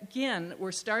again,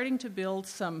 we're starting to build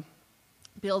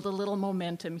a little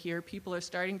momentum here. People are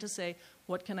starting to say,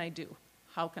 what can I do?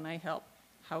 How can I help?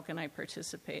 How can I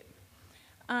participate?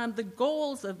 The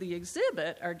goals of the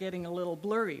exhibit are getting a little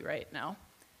blurry right now.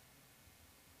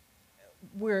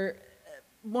 The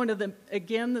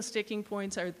sticking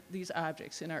points are these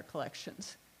objects in our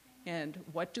collections. And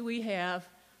what do we have?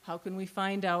 How can we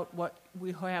find out what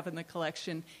we have in the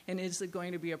collection? And is it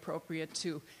going to be appropriate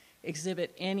to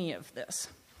exhibit any of this?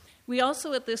 We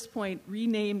also, at this point,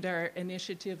 renamed our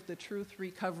initiative the Truth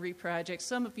Recovery Project.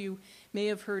 Some of you may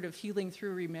have heard of Healing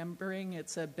Through Remembering.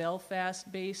 It's a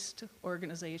Belfast-based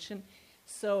organization.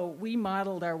 So we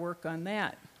modeled our work on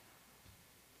that.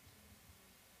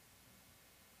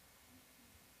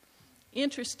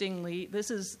 Interestingly, this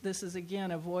is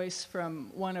again a voice from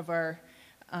one of our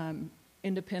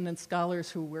independent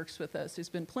scholars who works with us. There's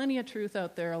been plenty of truth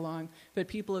out there but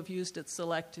people have used it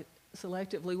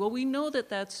selectively. Well, we know that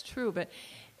that's true, but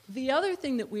the other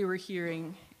thing that we were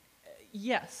hearing,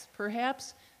 yes,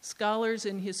 perhaps scholars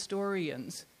and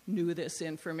historians knew this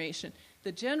information.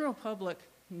 The general public,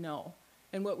 no.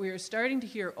 And what we are starting to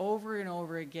hear over and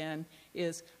over again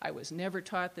is, I was never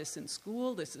taught this in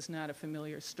school, this is not a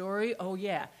familiar story. Oh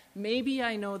yeah, maybe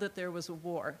I know that there was a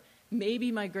war.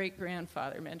 Maybe my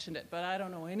great-grandfather mentioned it, but I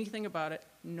don't know anything about it.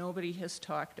 Nobody has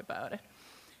talked about it.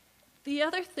 The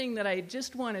other thing that I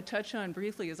just want to touch on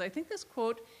briefly is I think this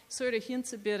quote sort of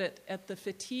hints a bit at the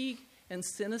fatigue and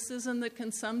cynicism that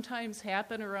can sometimes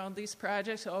happen around these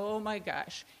projects. Oh my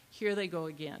gosh, here they go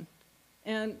again.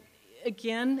 And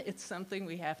again, it's something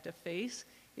we have to face.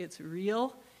 It's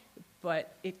real,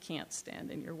 but it can't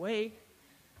stand in your way.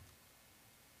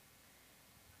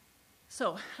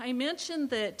 So I mentioned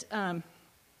that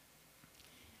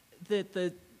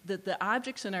the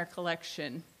objects in our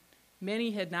collection,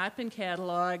 many had not been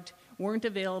cataloged, weren't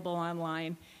available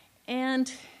online,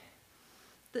 and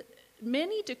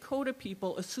many Dakota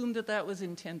people assumed that was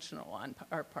intentional on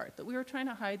our part, that we were trying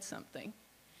to hide something.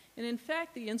 And in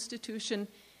fact, the institution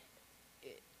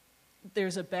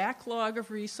There's a backlog of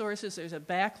resources, there's a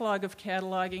backlog of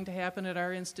cataloging to happen at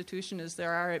our institution, as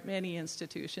there are at many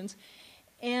institutions,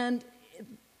 and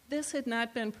this had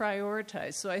not been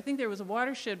prioritized. So I think there was a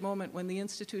watershed moment when the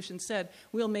institution said,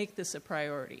 we'll make this a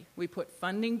priority. We put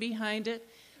funding behind it,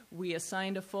 we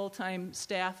assigned a full-time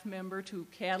staff member to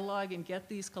catalog and get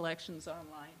these collections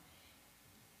online.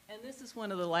 And this is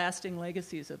one of the lasting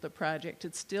legacies of the project.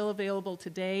 It's still available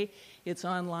today, it's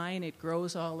online, it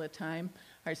grows all the time.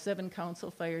 Our 7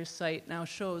 Council Fires site now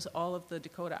shows all of the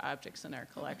Dakota objects in our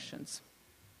collections.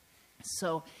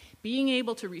 So being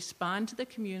able to respond to the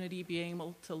community, being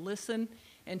able to listen,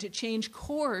 and to change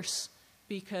course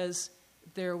because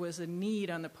there was a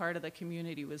need on the part of the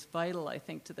community was vital, I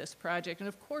think, to this project, and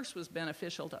of course was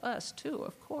beneficial to us too,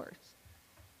 of course.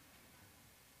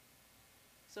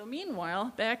 So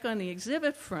meanwhile, back on the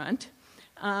exhibit front,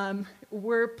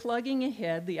 we're plugging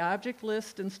ahead. The object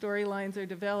list and storylines are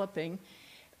developing.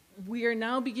 We are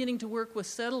now beginning to work with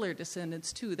settler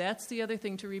descendants, too. That's the other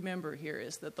thing to remember here,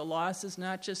 is that the loss is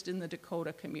not just in the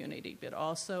Dakota community, but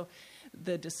also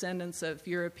the descendants of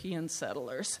European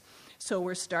settlers. So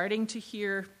we're starting to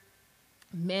hear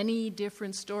many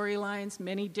different storylines,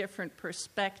 many different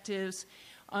perspectives.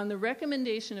 On the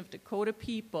recommendation of Dakota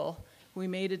people, we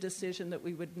made a decision that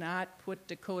we would not put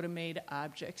Dakota-made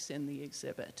objects in the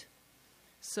exhibit.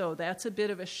 So that's a bit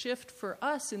of a shift for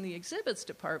us in the exhibits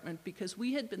department because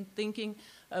we had been thinking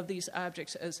of these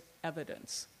objects as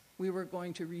evidence. We were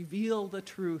going to reveal the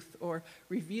truth or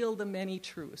reveal the many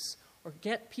truths or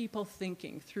get people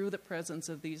thinking through the presence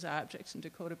of these objects. And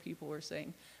Dakota people were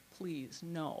saying, please,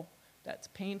 no, that's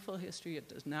painful history. It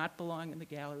does not belong in the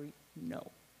gallery. No.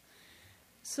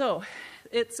 So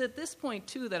it's at this point,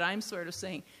 too, that I'm sort of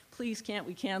saying, please, can't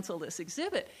we cancel this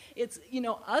exhibit? It's,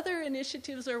 other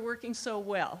initiatives are working so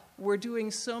well. We're doing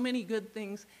so many good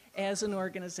things as an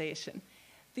organization.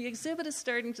 The exhibit is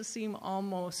starting to seem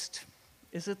almost,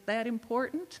 is it that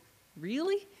important?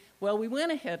 Really? Well, we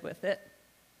went ahead with it.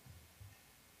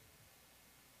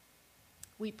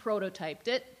 We prototyped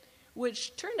it,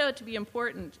 which turned out to be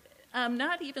important.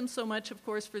 Not even so much, of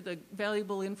course, for the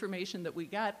valuable information that we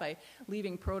got by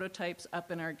leaving prototypes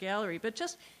up in our gallery, but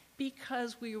just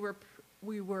because we were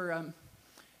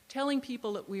telling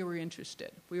people that we were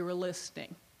interested, we were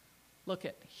listening. Look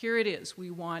at, here it is.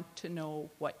 We want to know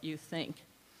what you think.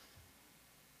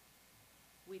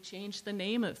 We changed the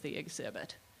name of the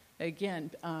exhibit.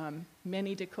 Again,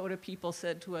 many Dakota people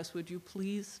said to us, would you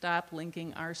please stop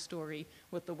linking our story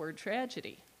with the word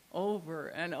tragedy over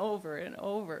and over and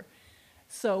over.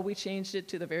 So we changed it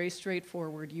to the very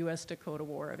straightforward U.S.-Dakota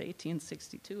War of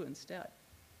 1862 instead.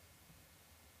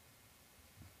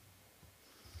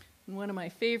 And one of my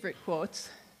favorite quotes,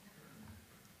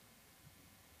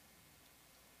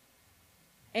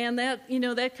 and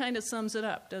that kind of sums it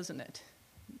up, doesn't it?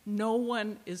 No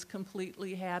one is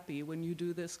completely happy when you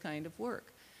do this kind of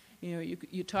work.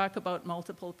 You talk about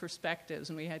multiple perspectives,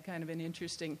 and we had kind of an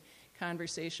interesting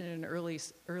conversation in an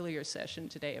earlier session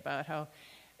today about how,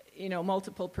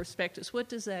 multiple perspectives, what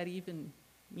does that even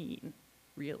mean,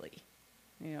 really?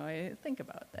 I think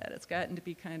about that. It's gotten to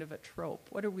be kind of a trope.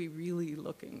 What are we really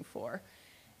looking for?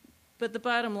 But the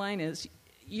bottom line is,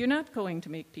 you're not going to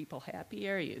make people happy,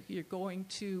 are you? You're going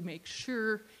to make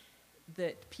sure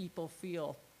that people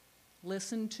feel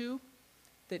listened to,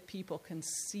 that people can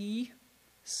see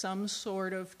some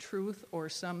sort of truth or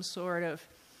some sort of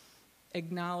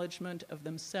acknowledgement of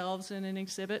themselves in an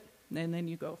exhibit, and then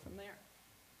you go from there.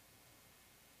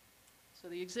 So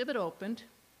the exhibit opened.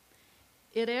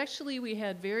 We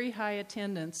had very high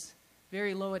attendance,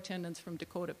 very low attendance from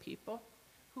Dakota people,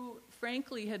 who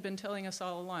frankly had been telling us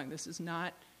all along, this is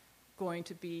not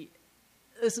important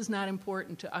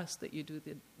to us that you do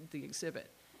the exhibit.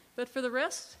 But for the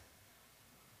rest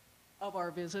of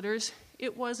our visitors,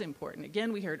 it was important.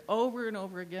 Again, we heard over and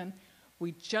over again,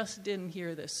 we just didn't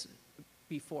hear this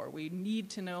before. We need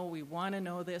to know, we want to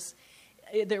know this.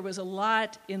 There was a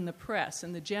lot in the press,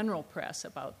 in the general press,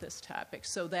 about this topic,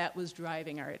 so that was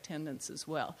driving our attendance as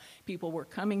well. People were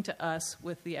coming to us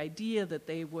with the idea that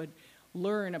they would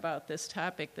learn about this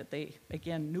topic that they,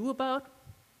 again, knew about,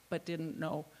 but didn't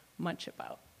know much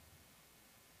about.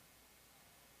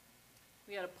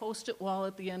 We had a Post-it wall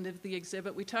at the end of the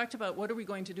exhibit. We talked about what are we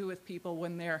going to do with people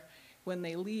when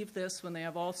they leave this, when they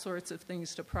have all sorts of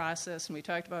things to process, and we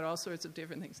talked about all sorts of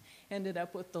different things. Ended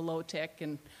up with the low-tech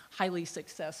and highly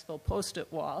successful Post-it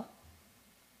wall.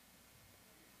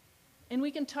 And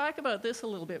we can talk about this a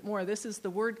little bit more. This is the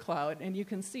word cloud, and you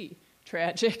can see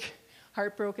tragic,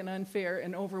 heartbroken, unfair,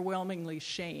 and overwhelmingly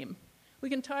shame. We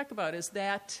can talk about, is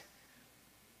that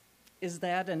Is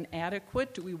that an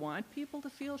adequate? Do we want people to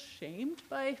feel shamed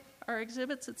by our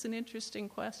exhibits? It's an interesting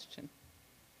question.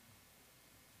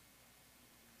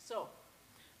 So,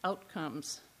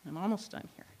 outcomes. I'm almost done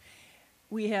here.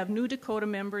 We have new Dakota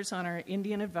members on our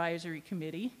Indian Advisory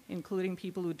Committee, including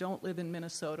people who don't live in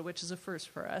Minnesota, which is a first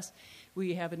for us.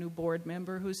 We have a new board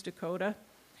member who's Dakota.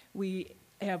 We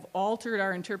have altered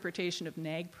our interpretation of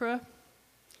NAGPRA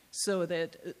so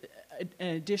that an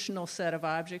additional set of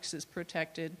objects is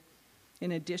protected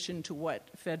in addition to what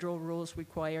federal rules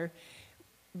require.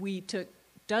 We took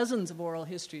dozens of oral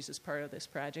histories as part of this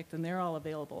project, and they're all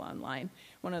available online.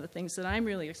 One of the things that I'm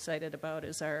really excited about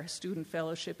is our student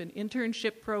fellowship and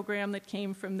internship program that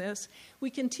came from this. We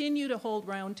continue to hold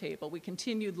roundtable. We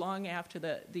continued long after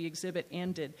the exhibit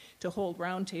ended to hold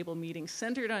roundtable meetings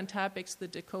centered on topics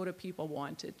that Dakota people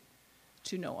wanted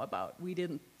to know about. We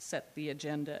didn't set the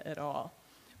agenda at all.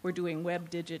 We're doing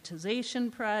web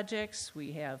digitization projects.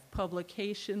 We have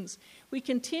publications. We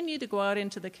continue to go out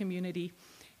into the community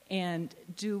and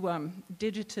do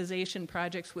digitization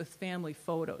projects with family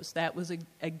photos. That was,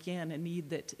 again, a need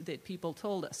that people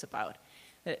told us about.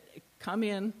 Come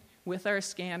in with our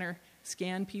scanner,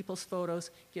 scan people's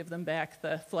photos, give them back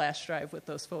the flash drive with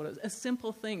those photos. A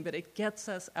simple thing, but it gets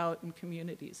us out in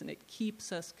communities, and it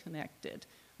keeps us connected.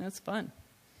 That's fun.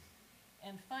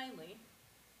 And finally,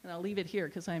 and I'll leave it here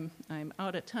because I'm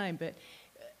out of time, but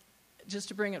just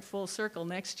to bring it full circle,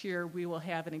 next year we will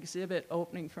have an exhibit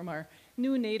opening from our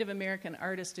new Native American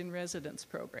Artist in Residence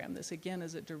program. This, again,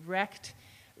 is a direct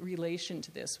relation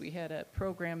to this. We had a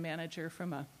program manager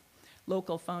from a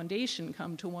local foundation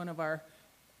come to one of our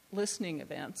listening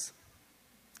events,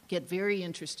 get very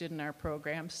interested in our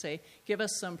program, say, give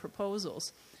us some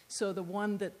proposals. So the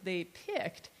one that they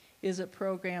picked is a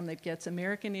program that gets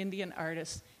American Indian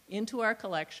artists into our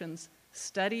collections,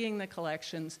 studying the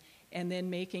collections, and then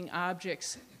making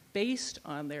objects based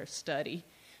on their study,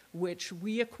 which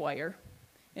we acquire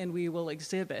and we will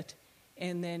exhibit.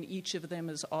 And then each of them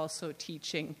is also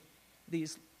teaching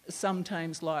these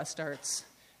sometimes lost arts,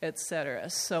 etc.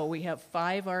 So we have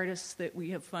 5 artists that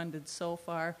we have funded so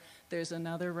far. There's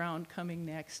another round coming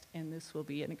next, and this will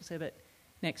be an exhibit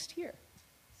next year.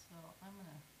 So I'm going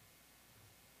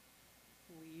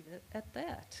to leave it at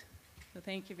that. So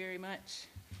thank you very much.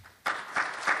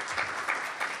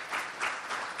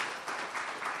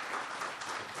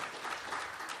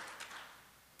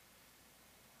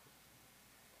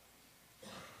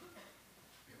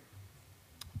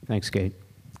 Thanks, Kate.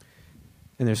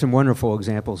 And there's some wonderful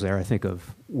examples there, I think,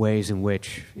 of ways in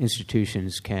which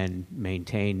institutions can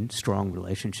maintain strong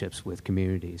relationships with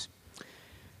communities.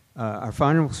 Our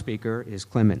final speaker is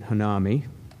Clement Hanami.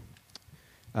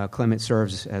 Clement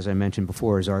serves, as I mentioned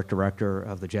before, as art director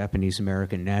of the Japanese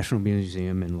American National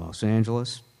Museum in Los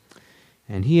Angeles.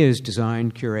 And he has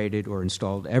designed, curated, or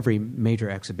installed every major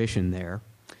exhibition there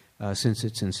since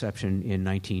its inception in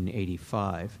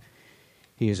 1985.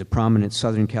 He is a prominent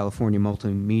Southern California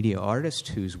multimedia artist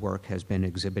whose work has been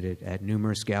exhibited at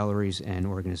numerous galleries and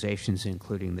organizations,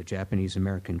 including the Japanese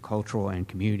American Cultural and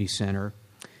Community Center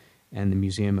and the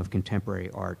Museum of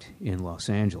Contemporary Art in Los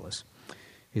Angeles.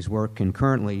 His work can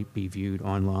currently be viewed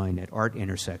online at Art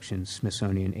Intersections,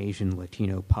 Smithsonian Asian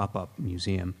Latino Pop-Up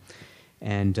Museum.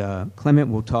 And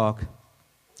Clement will talk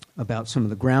about some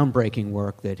of the groundbreaking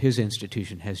work that his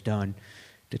institution has done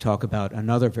to talk about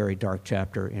another very dark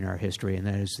chapter in our history, and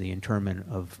that is the internment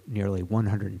of nearly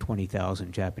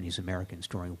 120,000 Japanese Americans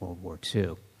during World War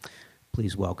II.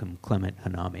 Please welcome Clement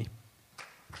Hanami.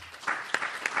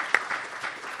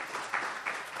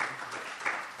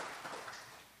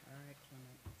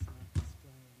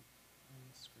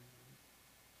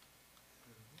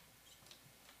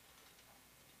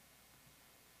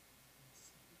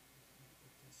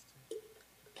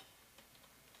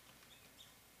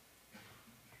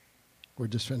 We're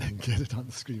just trying to get it on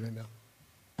the screen right now.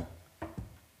 I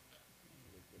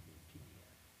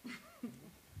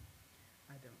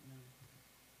don't know.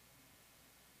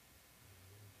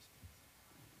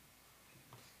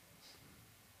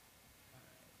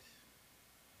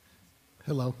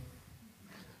 Hello.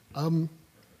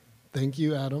 Thank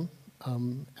you, Adam.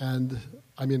 And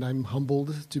I mean, I'm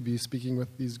humbled to be speaking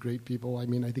with these great people. I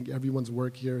mean, I think everyone's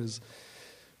work here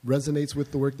resonates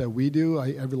with the work that we do.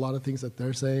 Every lot of things that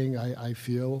they're saying, I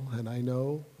feel and I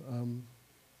know,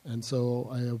 and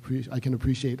so I can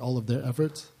appreciate all of their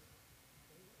efforts.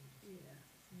 Yeah,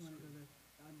 you want to go to,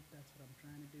 that's what I'm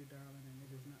trying to do, darling, and it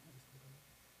is not.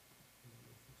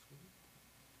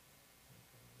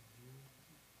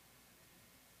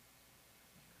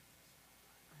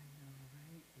 I know,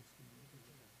 right?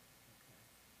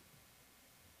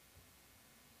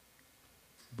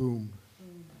 Boom.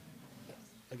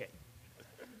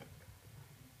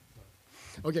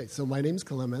 Okay, so my name's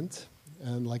Clement,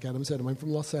 and like Adam said, I'm from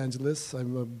Los Angeles.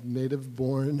 I'm a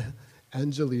native-born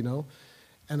Angelino,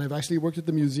 and I've actually worked at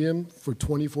the museum for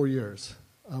 24 years.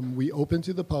 We opened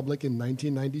to the public in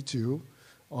 1992.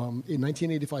 In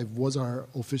 1985 was our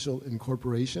official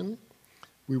incorporation.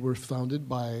 We were founded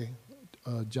by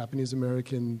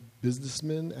Japanese-American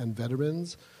businessmen and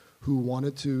veterans who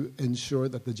wanted to ensure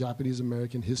that the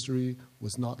Japanese-American history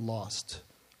was not lost,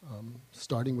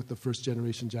 starting with the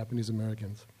first-generation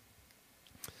Japanese-Americans.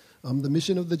 The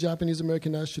mission of the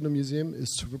Japanese-American National Museum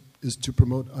is to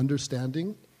promote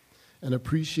understanding and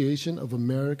appreciation of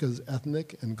America's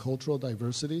ethnic and cultural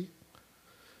diversity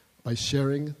by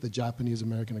sharing the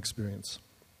Japanese-American experience.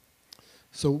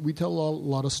 So we tell a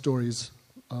lot of stories.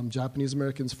 Japanese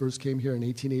Americans first came here in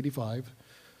 1885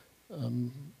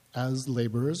 as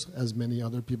laborers, as many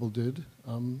other people did.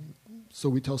 So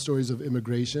we tell stories of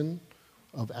immigration,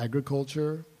 of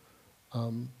agriculture.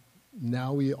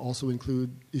 Now we also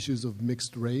include issues of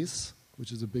mixed race,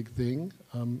 which is a big thing,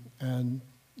 and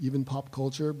even pop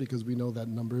culture, because we know that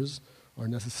numbers are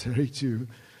necessary to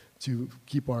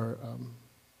keep our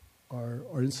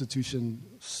institution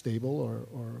stable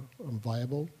or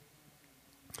viable.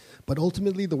 But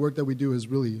ultimately, the work that we do is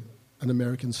really an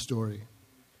American story.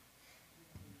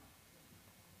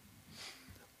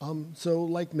 So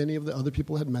like many of the other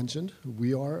people had mentioned,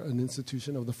 we are an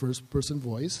institution of the first-person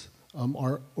voice.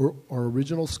 Our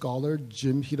original scholar,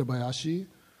 Jim Hirabayashi,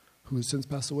 who has since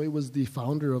passed away, was the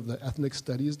founder of the Ethnic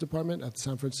Studies Department at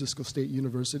San Francisco State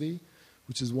University,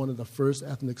 which is one of the first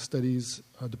ethnic studies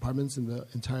departments in the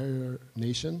entire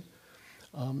nation.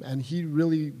 And he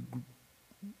really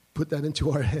put that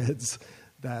into our heads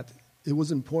that it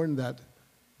was important that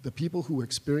the people who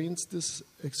experienced this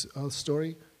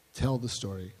story tell the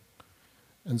story.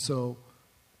 And so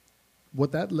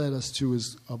what that led us to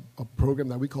is a program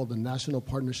that we call the National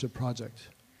Partnership Project.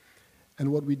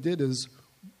 And what we did is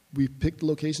we picked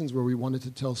locations where we wanted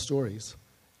to tell stories.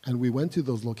 And we went to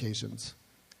those locations.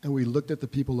 And we looked at the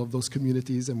people of those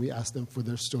communities and we asked them for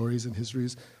their stories and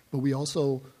histories. But we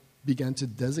also began to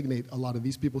designate a lot of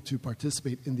these people to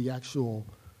participate in the actual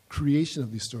creation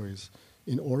of these stories.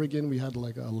 In Oregon, we had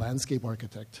like a landscape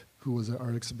architect who was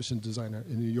our exhibition designer.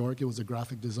 In New York, it was a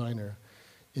graphic designer.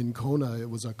 In Kona, it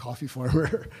was a coffee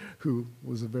farmer who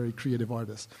was a very creative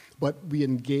artist. But we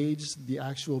engaged the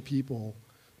actual people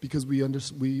because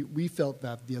we felt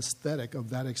that the aesthetic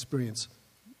of that experience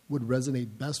would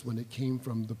resonate best when it came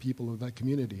from the people of that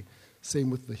community. Same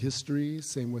with the history,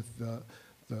 same with the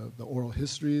oral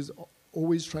histories,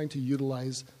 always trying to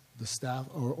utilize the staff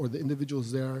or the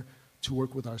individuals there to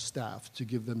work with our staff to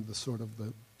give them the sort of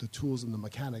the tools and the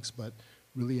mechanics, but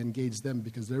really engage them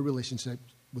because their relationship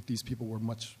with these people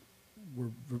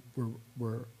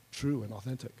were true and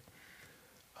authentic.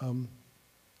 And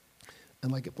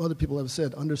like other people have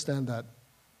said, understand that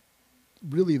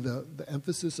really the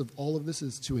emphasis of all of this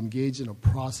is to engage in a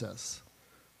process.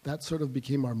 That sort of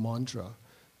became our mantra,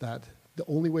 that the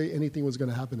only way anything was going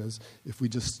to happen is if we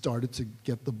just started to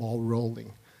get the ball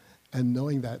rolling. And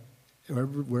knowing that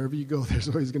wherever you go, there's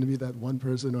always going to be that one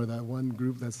person or that one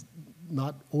group that's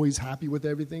not always happy with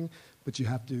everything, but you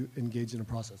have to engage in a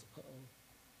process.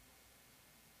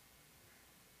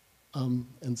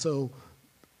 And so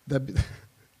that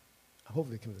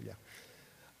hopefully it comes, yeah.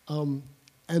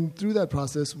 And through that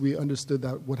process, we understood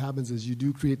that what happens is you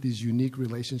do create these unique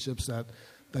relationships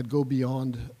that go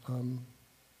beyond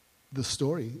the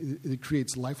story. It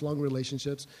creates lifelong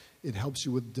relationships. It helps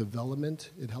you with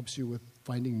development. It helps you with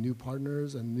finding new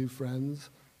partners and new friends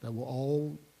that will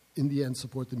all, in the end,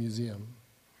 support the museum.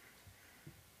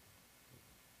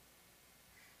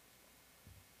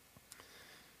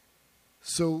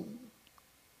 So,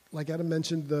 like Adam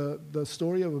mentioned, the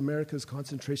story of America's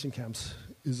concentration camps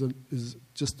is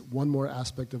just one more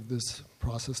aspect of this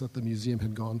process that the museum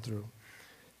had gone through.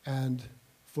 And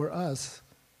for us,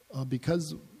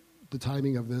 because the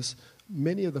timing of this,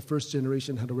 many of the first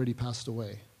generation had already passed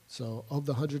away. So of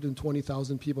the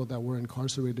 120,000 people that were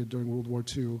incarcerated during World War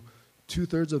II,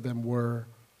 2/3 of them were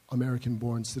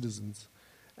American-born citizens.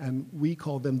 And we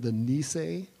call them the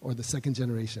Nisei, or the second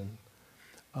generation.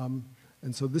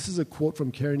 And so this is a quote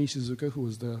from Karen Ishizuka, who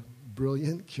was the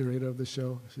brilliant curator of the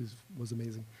show. She was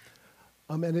amazing.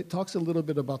 And it talks a little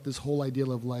bit about this whole idea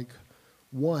of, like,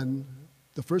 one,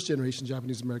 the first generation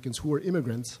Japanese Americans who were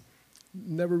immigrants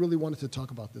never really wanted to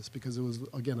talk about this because it was,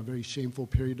 again, a very shameful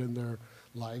period in their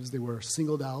lives. They were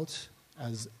singled out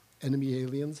as enemy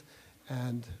aliens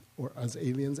or as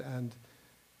aliens, and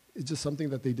it's just something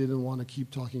that they didn't want to keep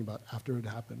talking about after it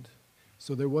happened.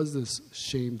 So there was this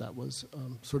shame that was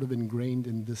sort of ingrained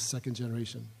in this second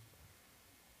generation.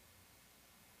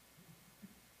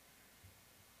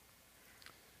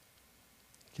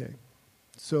 Okay.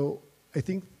 So I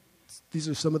think these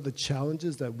are some of the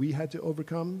challenges that we had to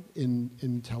overcome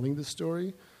in telling this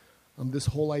story. This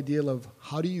whole idea of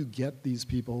how do you get these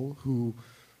people who,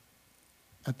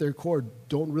 at their core,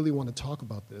 don't really want to talk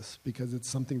about this because it's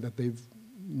something that they've,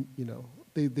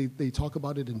 they talk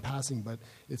about it in passing, but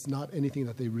it's not anything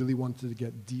that they really wanted to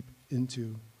get deep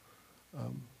into.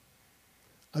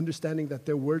 Understanding that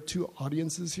there were two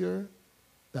audiences here,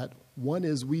 that one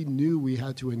is we knew we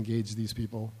had to engage these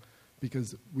people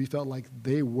because we felt like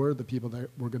they were the people that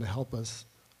were going to help us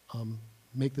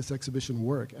make this exhibition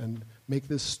work and make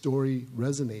this story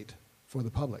resonate for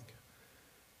the public.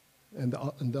 And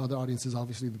the other audience is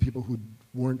obviously the people who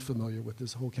weren't familiar with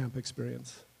this whole camp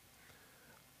experience.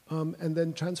 And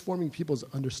then transforming people's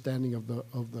understanding of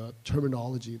the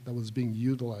terminology that was being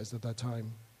utilized at that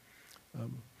time.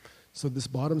 So this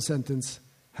bottom sentence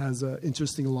has an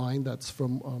interesting line that's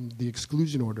from the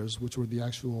exclusion orders, which were the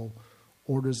actual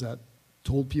orders that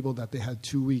told people that they had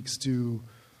 2 weeks to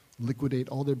liquidate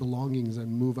all their belongings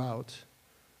and move out.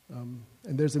 And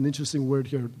there's an interesting word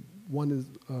here. One is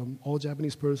all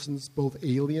Japanese persons, both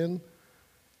alien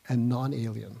and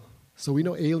non-alien. So we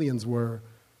know aliens were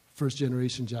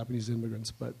first-generation Japanese immigrants,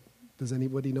 but does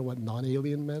anybody know what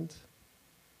non-alien meant?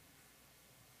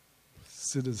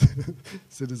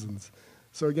 Citizens.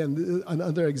 So again,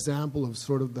 another example of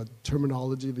sort of the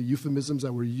terminology, the euphemisms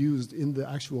that were used in the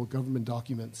actual government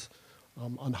documents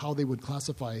on how they would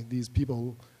classify these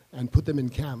people and put them in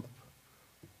camp.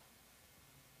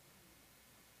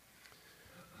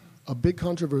 A big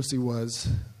controversy was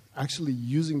actually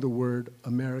using the word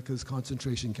America's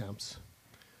concentration camps.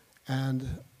 And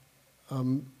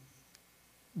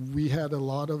we had a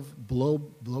lot of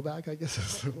blowback, I guess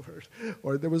is the word,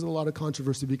 or there was a lot of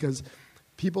controversy because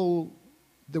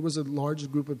there was a large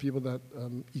group of people that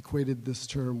equated this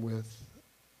term with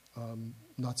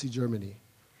Nazi Germany.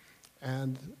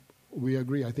 And we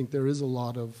agree. I think there is a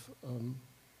lot of,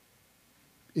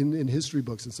 in history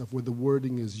books and stuff, where the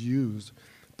wording is used.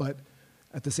 But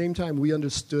at the same time, we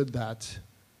understood that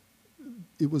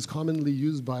it was commonly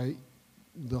used by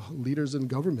the leaders in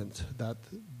government, that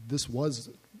this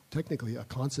was technically a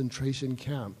concentration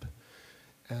camp.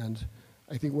 And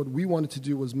I think what we wanted to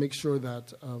do was make sure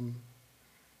that,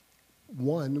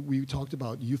 one, we talked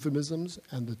about euphemisms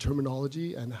and the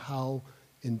terminology and how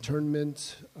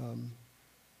internment,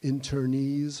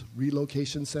 internees,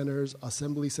 relocation centers,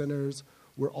 assembly centers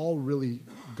were all really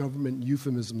government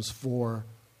euphemisms for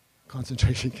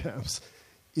concentration camps.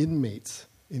 Inmates,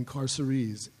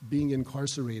 incarcerees, being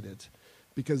incarcerated,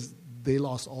 because they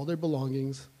lost all their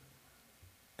belongings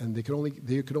and they could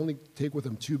only take with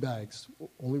them 2 bags,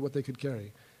 only what they could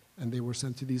carry. And they were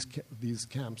sent to these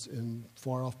camps in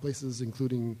far-off places,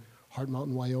 including Hart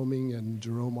Mountain, Wyoming, and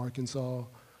Jerome, Arkansas.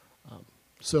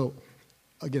 So,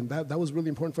 again, that was really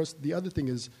important for us. The other thing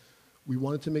is we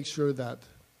wanted to make sure that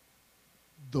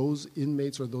those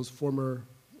inmates or those former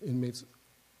inmates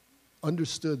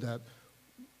understood that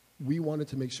we wanted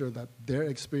to make sure that their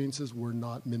experiences were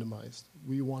not minimized.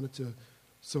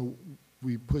 So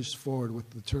we pushed forward with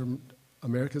the term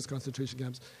America's concentration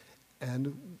camps.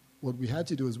 And what we had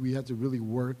to do is we had to really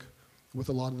work with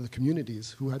a lot of the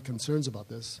communities who had concerns about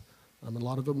this. A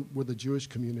lot of them were the Jewish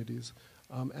communities.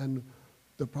 And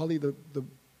probably the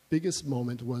biggest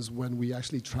moment was when we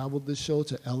actually traveled this show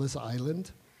to Ellis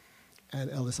Island. And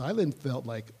Ellis Island felt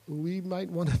like we might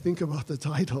want to think about the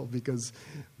title because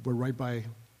we're right by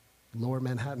Lower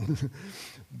Manhattan.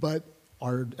 But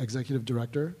our executive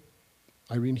director,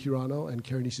 Irene Hirano and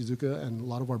Karen Ishizuka, and a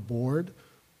lot of our board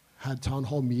had town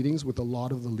hall meetings with a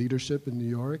lot of the leadership in New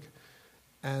York.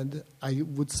 And I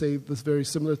would say this very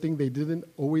similar thing. They didn't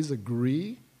always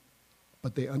agree,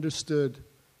 but they understood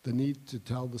the need to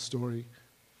tell the story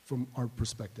from our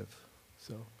perspective.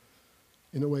 So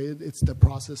in a way, it's the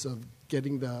process of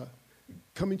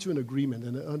coming to an agreement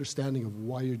and an understanding of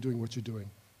why you're doing what you're doing.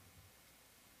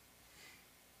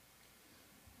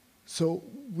 So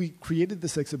we created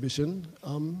this exhibition.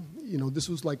 This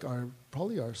was like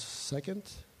probably our second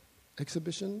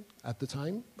exhibition at the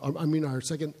time. Our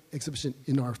second exhibition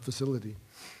in our facility.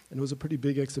 And it was a pretty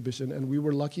big exhibition. And we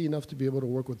were lucky enough to be able to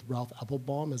work with Ralph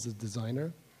Applebaum as a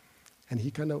designer. And he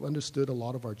kind of understood a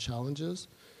lot of our challenges.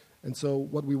 And so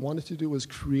what we wanted to do was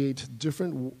create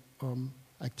different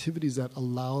activities that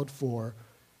allowed for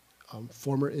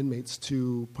former inmates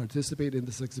to participate in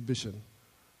this exhibition.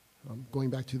 Going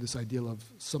back to this idea of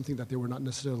something that they were not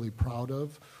necessarily proud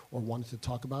of or wanted to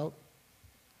talk about.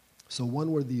 So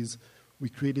one were we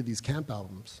created these camp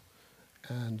albums,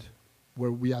 and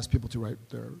where we asked people to write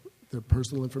their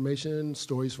personal information,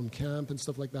 stories from camp and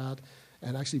stuff like that,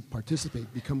 and actually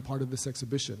participate, become part of this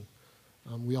exhibition.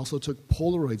 We also took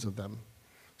Polaroids of them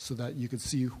so that you could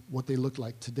see what they look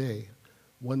like today.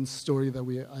 One story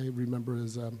that I remember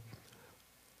is a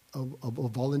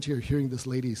volunteer hearing this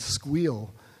lady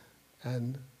squeal,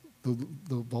 and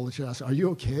the volunteer asked, "Are you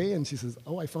okay?" And she says,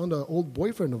 "Oh, I found an old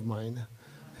boyfriend of mine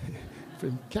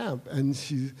from camp."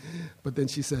 But then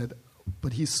she said,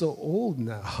 "But he's so old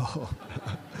now."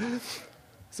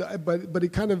 But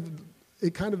it kind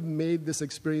of made this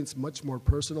experience much more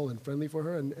personal and friendly for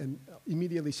her, and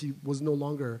immediately she was no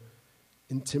longer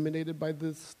intimidated by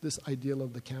this ideal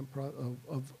of the camp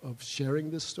of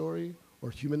sharing this story or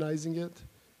humanizing it.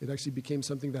 It actually became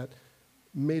something that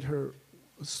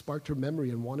sparked her memory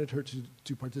and wanted her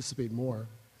to participate more.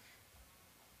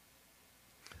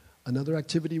 Another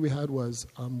activity we had was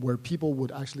where people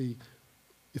would actually,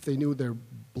 if they knew their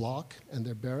block and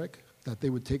their barrack, that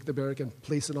they would take the barrack and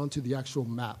place it onto the actual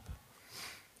map.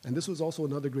 And this was also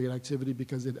another great activity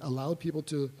because it allowed people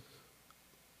to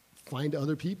find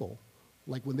other people.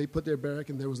 Like when they put their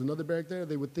barrack and there was another barrack there,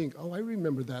 they would think, "Oh, I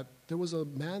remember that. There was a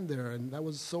man there and that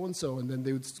was so-and-so." And then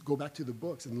they would go back to the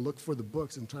books and look for the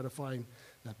books and try to find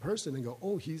that person and go,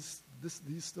 "Oh, he's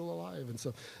still alive."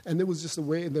 And it was just a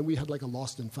way, and then we had like a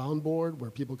lost and found board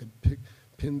where people could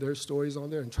pin their stories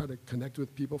on there and try to connect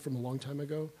with people from a long time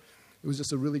ago. It was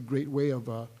just a really great way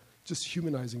of just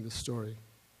humanizing the story.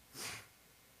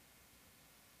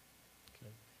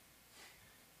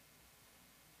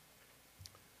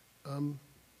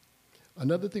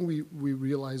 Another thing we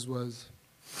realized was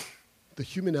the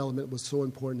human element was so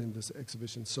important in this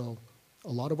exhibition. So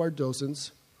a lot of our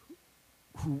docents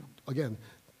who, again,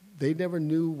 they never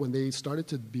knew when they started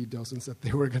to be docents that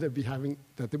they were going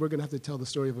to have to tell the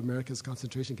story of America's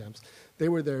concentration camps. They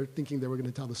were there thinking they were going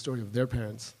to tell the story of their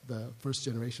parents, the first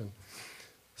generation.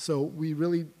 So we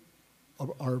really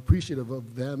are appreciative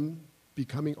of them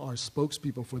becoming our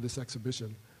spokespeople for this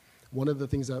exhibition. One of the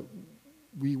things that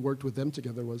we worked with them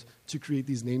together was to create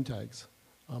these name tags.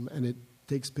 And it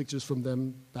takes pictures from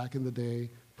them back in the day,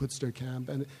 puts their camp,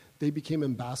 and they became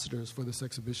ambassadors for this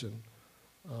exhibition.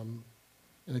 And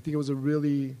I think it was a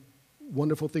really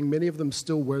wonderful thing. Many of them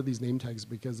still wear these name tags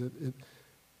because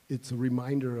it's a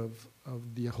reminder of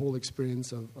the whole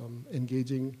experience of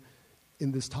engaging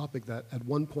in this topic that at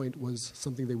one point was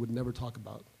something they would never talk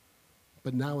about.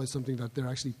 But now is something that they're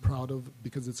actually proud of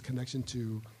because it's connection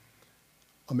to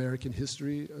American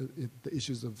history, the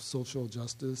issues of social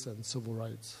justice and civil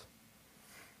rights.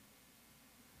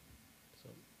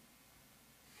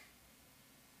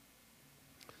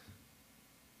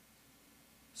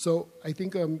 So I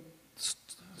think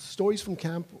stories from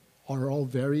camp are all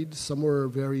varied. Some were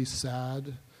very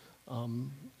sad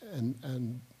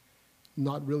and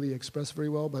not really expressed very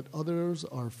well, but others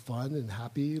are fun and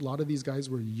happy. A lot of these guys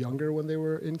were younger when they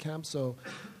were in camp, so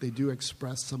they do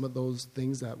express some of those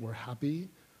things that were happy,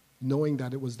 knowing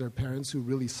that it was their parents who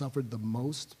really suffered the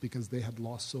most because they had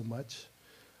lost so much.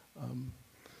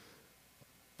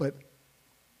 But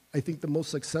I think the most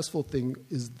successful thing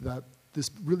is that this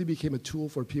really became a tool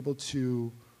for people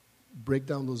to break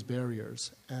down those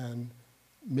barriers and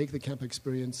make the camp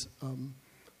experience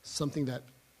something that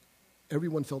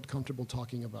everyone felt comfortable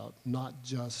talking about, not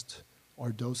just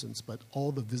our docents, but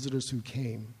all the visitors who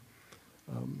came.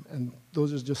 And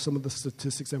those are just some of the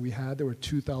statistics that we had. There were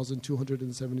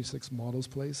 2,276 models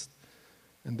placed,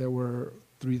 and there were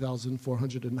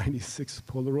 3,496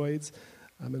 Polaroids,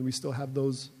 and we still have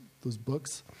those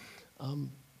books.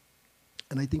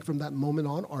 And I think from that moment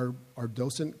on, our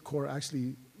docent corps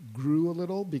actually grew a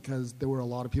little because there were a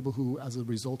lot of people who, as a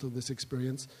result of this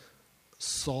experience,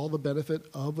 saw the benefit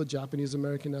of a Japanese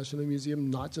American National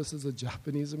Museum, not just as a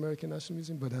Japanese American National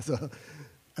Museum, but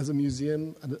as a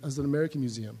museum, as an American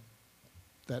museum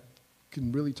that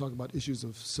can really talk about issues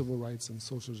of civil rights and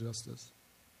social justice.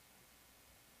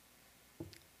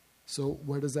 So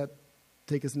where does that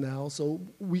take us now? So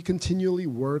we continually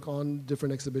work on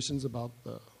different exhibitions about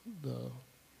the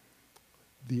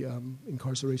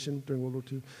incarceration during World War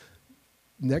II.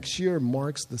 Next year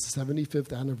marks the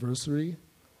 75th anniversary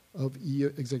of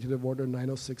Executive Order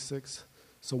 9066.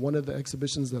 So one of the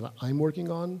exhibitions that I'm working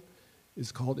on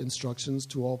is called Instructions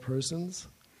to All Persons.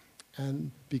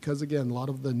 And because, again, a lot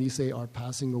of the Nisei are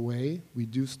passing away,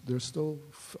 there's still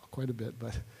quite a bit,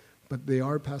 but they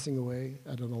are passing away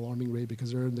at an alarming rate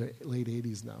because they're in their late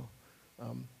 80s now.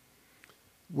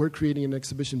 We're creating an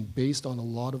exhibition based on a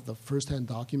lot of the firsthand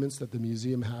documents that the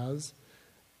museum has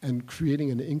and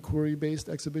creating an inquiry-based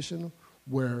exhibition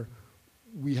where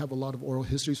we have a lot of oral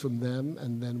histories from them,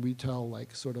 and then we tell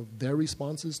like sort of their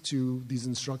responses to these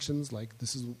instructions, like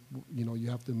this is, you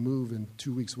have to move in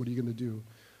 2 weeks, what are you going to do?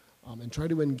 And try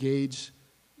to engage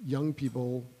young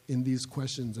people in these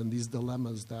questions and these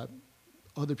dilemmas that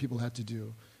other people had to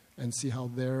do, and see how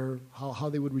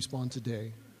they would respond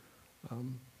today.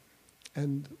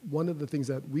 And one of the things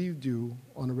that we do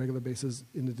on a regular basis,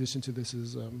 in addition to this,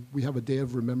 is we have a day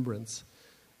of remembrance.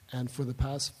 And for the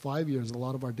past 5 years, a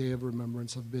lot of our day of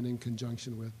remembrance have been in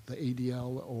conjunction with the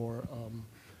ADL or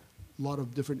a lot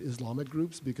of different Islamic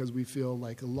groups, because we feel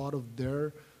like a lot of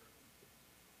their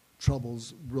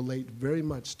troubles relate very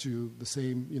much to the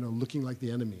same, looking like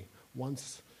the enemy.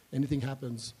 Once anything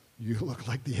happens, you look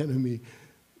like the enemy.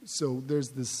 So there's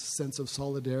this sense of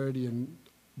solidarity in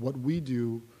what we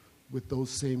do with those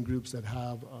same groups that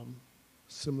have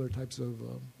similar types of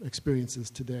experiences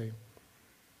today.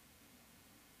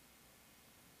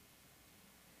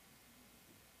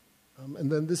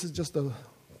 And then this is just a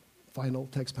final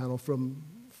text panel from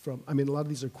a lot of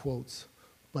these are quotes,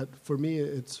 but for me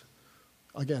it's,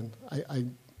 again, I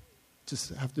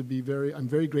just have to be I'm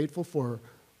very grateful for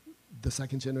the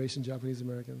second generation Japanese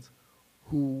Americans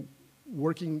who,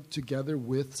 working together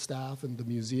with staff and the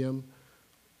museum,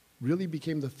 really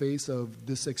became the face of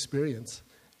this experience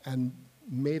and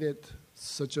made it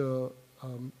such a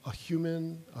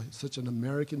human, such an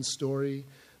American story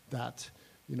that,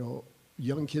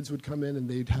 young kids would come in and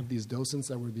they'd have these docents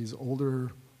that were these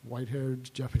older,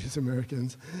 white-haired Japanese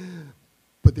Americans,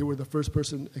 but they were the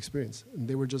first-person experience. And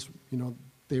they were just, what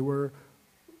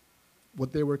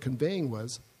they were conveying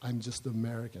was, I'm just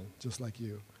American, just like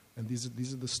you. And these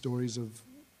are the stories of,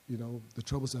 the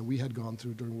troubles that we had gone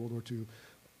through during World War II.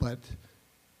 But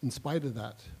in spite of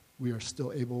that, we are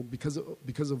still able, because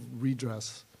of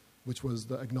redress, which was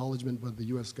the acknowledgement by the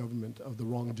U.S. government of the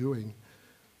wrongdoing,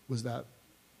 was that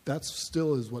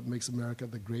still is what makes America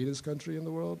the greatest country in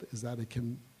the world, is that it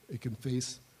can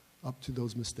face up to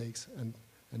those mistakes and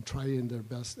try in their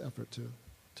best effort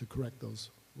to correct those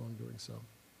wrongdoings. So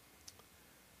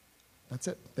that's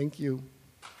it. Thank you.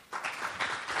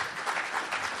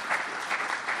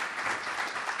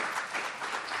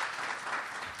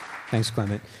 Thanks,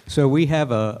 Clement. So we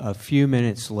have a few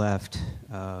minutes left,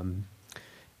 and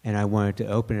I wanted to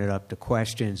open it up to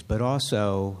questions, but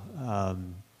also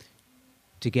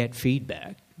to get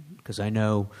feedback, because I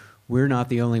know we're not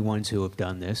the only ones who have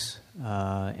done this,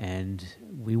 and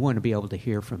we want to be able to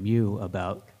hear from you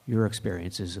about your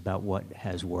experiences, about what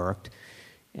has worked,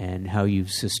 and how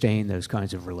you've sustained those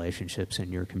kinds of relationships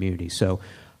in your community. So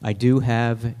I do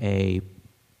have a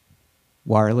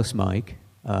wireless mic,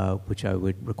 which I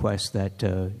would request that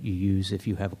you use if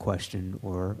you have a question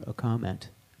or a comment.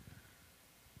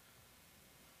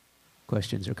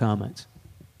 Questions or comments?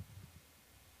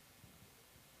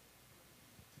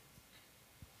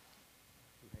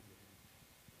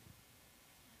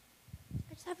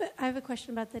 I have a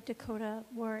question about the Dakota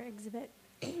War exhibit.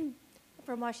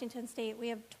 From Washington State, we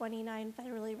have 29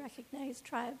 federally recognized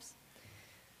tribes.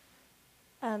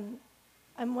 I'm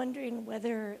wondering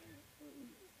whether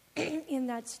in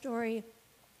that story,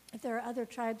 if there are other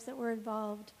tribes that were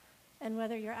involved, and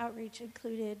whether your outreach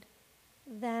included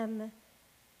them.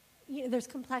 There's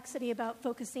complexity about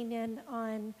focusing in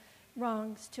on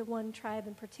wrongs to one tribe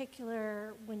in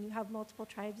particular when you have multiple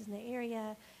tribes in the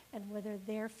area, and whether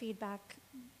their feedback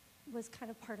was kind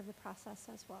of part of the process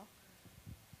as well.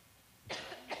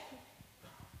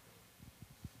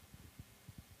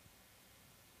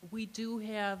 We do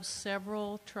have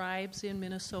several tribes in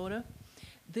Minnesota.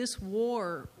 This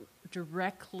war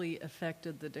directly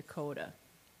affected the Dakota,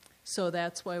 so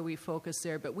that's why we focus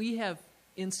there. But we have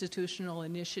institutional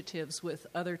initiatives with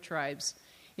other tribes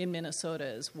in Minnesota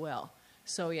as well.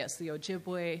 So yes, the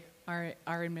Ojibwe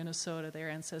are in Minnesota, their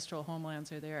ancestral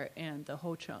homelands are there, and the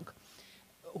Ho-Chunk,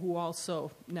 who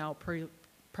also now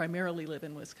primarily live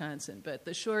in Wisconsin. But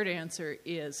the short answer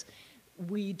is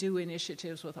we do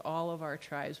initiatives with all of our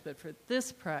tribes, but for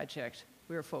this project,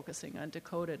 we're focusing on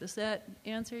Dakota. Does that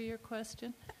answer your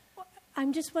question?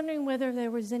 I'm just wondering whether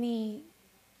there was any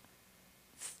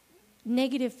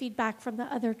negative feedback from the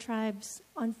other tribes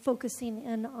on focusing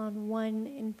in on one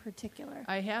in particular.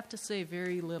 I have to say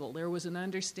very little. There was an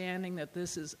understanding that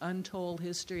this is untold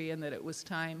history and that it was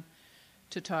time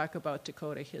to talk about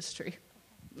Dakota history.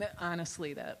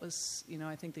 Honestly, that was,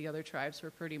 I think the other tribes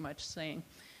were pretty much saying,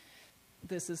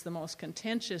 this is the most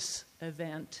contentious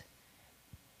event.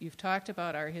 You've talked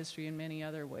about our history in many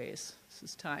other ways.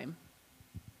 This is time.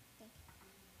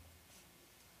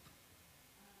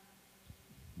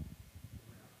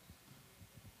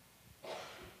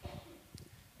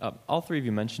 All three of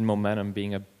you mentioned momentum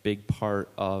being a big part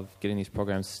of getting these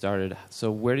programs started.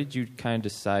 So where did you kind of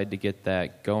decide to get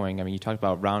that going? I mean, you talked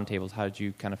about roundtables. How did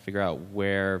you kind of figure out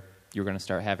where you were going to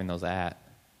start having those at?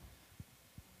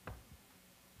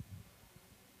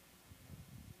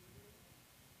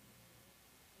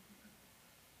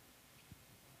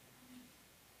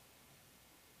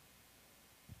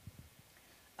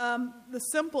 The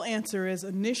simple answer is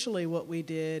initially what we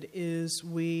did is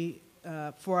we,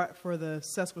 for the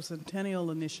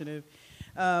Sesquicentennial Initiative,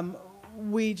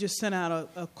 we just sent out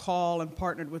a call and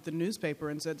partnered with the newspaper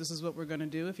and said, this is what we're going to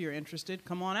do. If you're interested,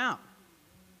 come on out.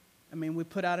 I mean, we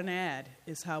put out an ad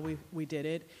is how we did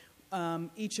it.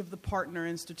 Each of the partner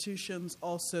institutions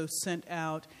also sent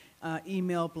out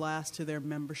email blasts to their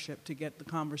membership to get the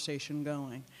conversation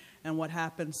going. And what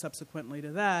happened subsequently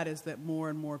to that is that more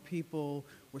and more people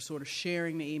were sort of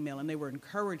sharing the email, and they were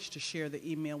encouraged to share the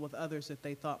email with others that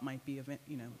they thought might be,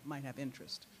 might have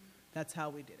interest. That's how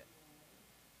we did it.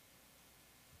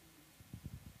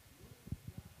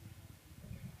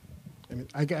 I mean,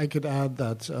 I could add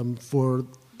that for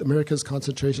America's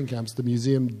concentration camps, the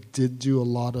museum did do a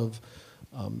lot of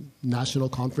national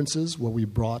conferences where we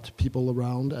brought people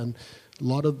around, and a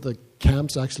lot of the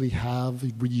camps actually have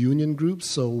reunion groups,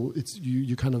 so it's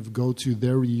you kind of go to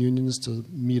their reunions to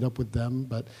meet up with them.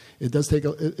 But it does take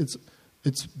it's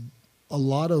a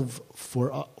lot of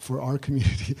for our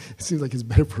community. It seems like it's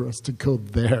better for us to go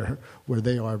there where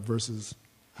they are versus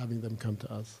having them come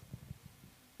to us.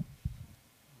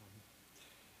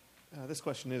 This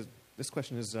question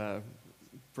is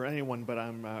for anyone, but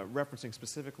I'm referencing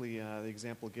specifically the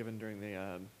example given during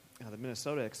the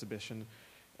Minnesota exhibition,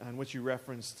 in which you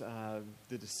referenced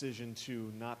the decision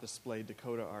to not display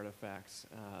Dakota artifacts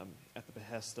at the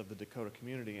behest of the Dakota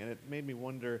community. And it made me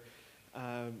wonder,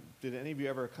 did any of you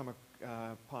ever come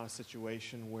upon a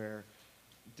situation where,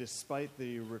 despite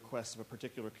the request of a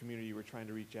particular community you were trying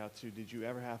to reach out to, did you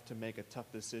ever have to make a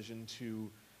tough decision to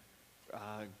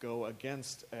go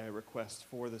against a request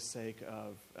for the sake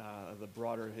of the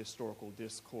broader historical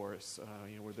discourse?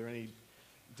 Were there any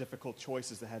difficult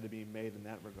choices that had to be made in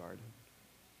that regard?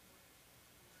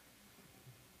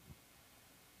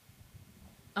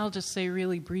 I'll just say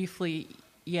really briefly,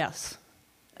 yes.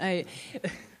 I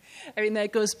mean,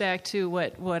 that goes back to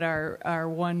what our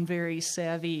one very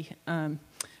savvy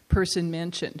person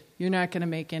mentioned. You're not going to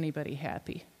make anybody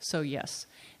happy, so yes.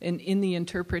 And in the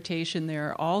interpretation, there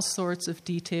are all sorts of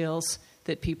details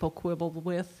that people quibbled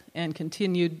with and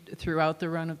continued throughout the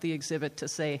run of the exhibit to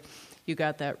say, you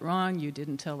got that wrong, you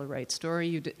didn't tell the right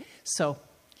story. So,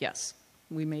 yes,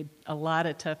 we made a lot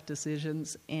of tough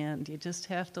decisions, and you just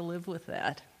have to live with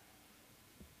that.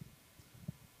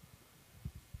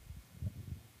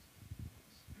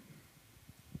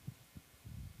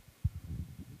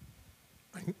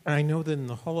 I know that in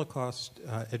the Holocaust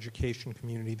education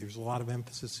community, there's a lot of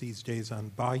emphasis these days on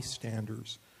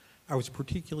bystanders. I was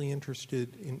particularly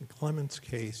interested in Clement's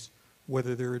case,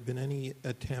 whether there had been any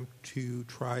attempt to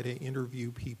try to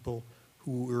interview people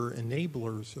who were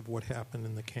enablers of what happened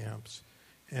in the camps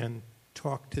and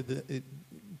talk to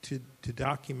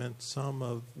document some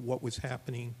of what was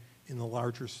happening in the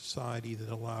larger society that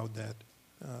allowed that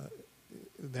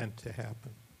event to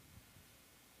happen.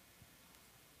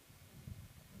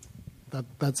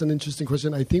 That's an interesting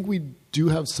question. I think we do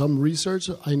have some research.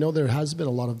 I know there has been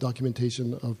a lot of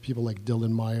documentation of people like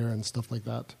Dylan Meyer and stuff like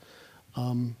that.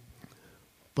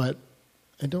 But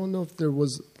I don't know if there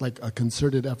was like a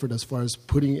concerted effort as far as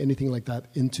putting anything like that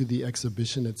into the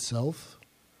exhibition itself.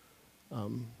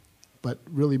 But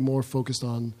really more focused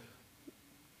on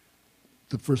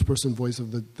the first-person voice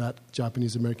of that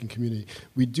Japanese-American community.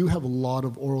 We do have a lot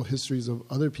of oral histories of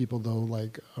other people, though,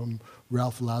 like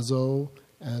Ralph Lazo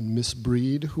and Miss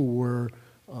Breed, who were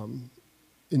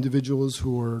individuals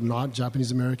who were not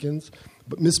Japanese Americans.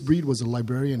 But Miss Breed was a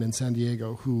librarian in San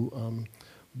Diego who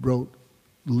wrote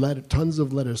tons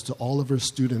of letters to all of her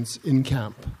students in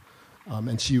camp.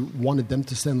 And she wanted them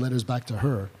to send letters back to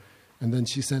her. And then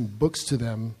she sent books to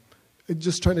them,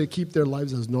 just trying to keep their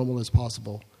lives as normal as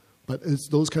possible. But it's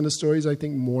those kind of stories, I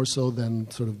think, more so than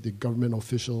sort of the government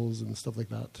officials and stuff like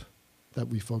that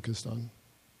we focused on.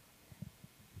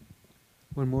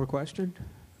 One more question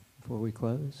before we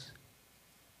close?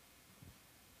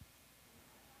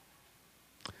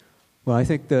 Well, I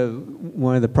think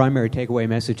one of the primary takeaway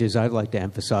messages I'd like to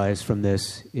emphasize from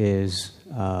this is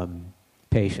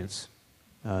patience.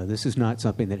 This is not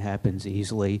something that happens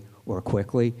easily or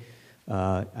quickly.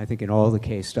 I think in all the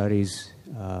case studies,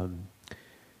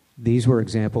 these were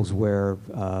examples where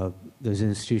those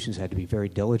institutions had to be very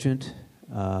diligent,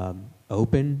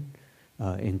 open,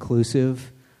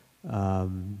 inclusive,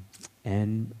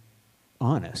 and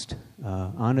honest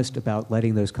about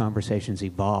letting those conversations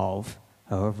evolve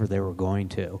however they were going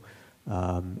to,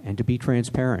 and to be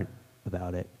transparent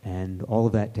about it. And all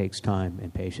of that takes time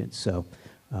and patience. So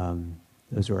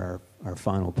those are our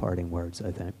final parting words,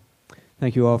 I think.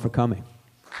 Thank you all for coming.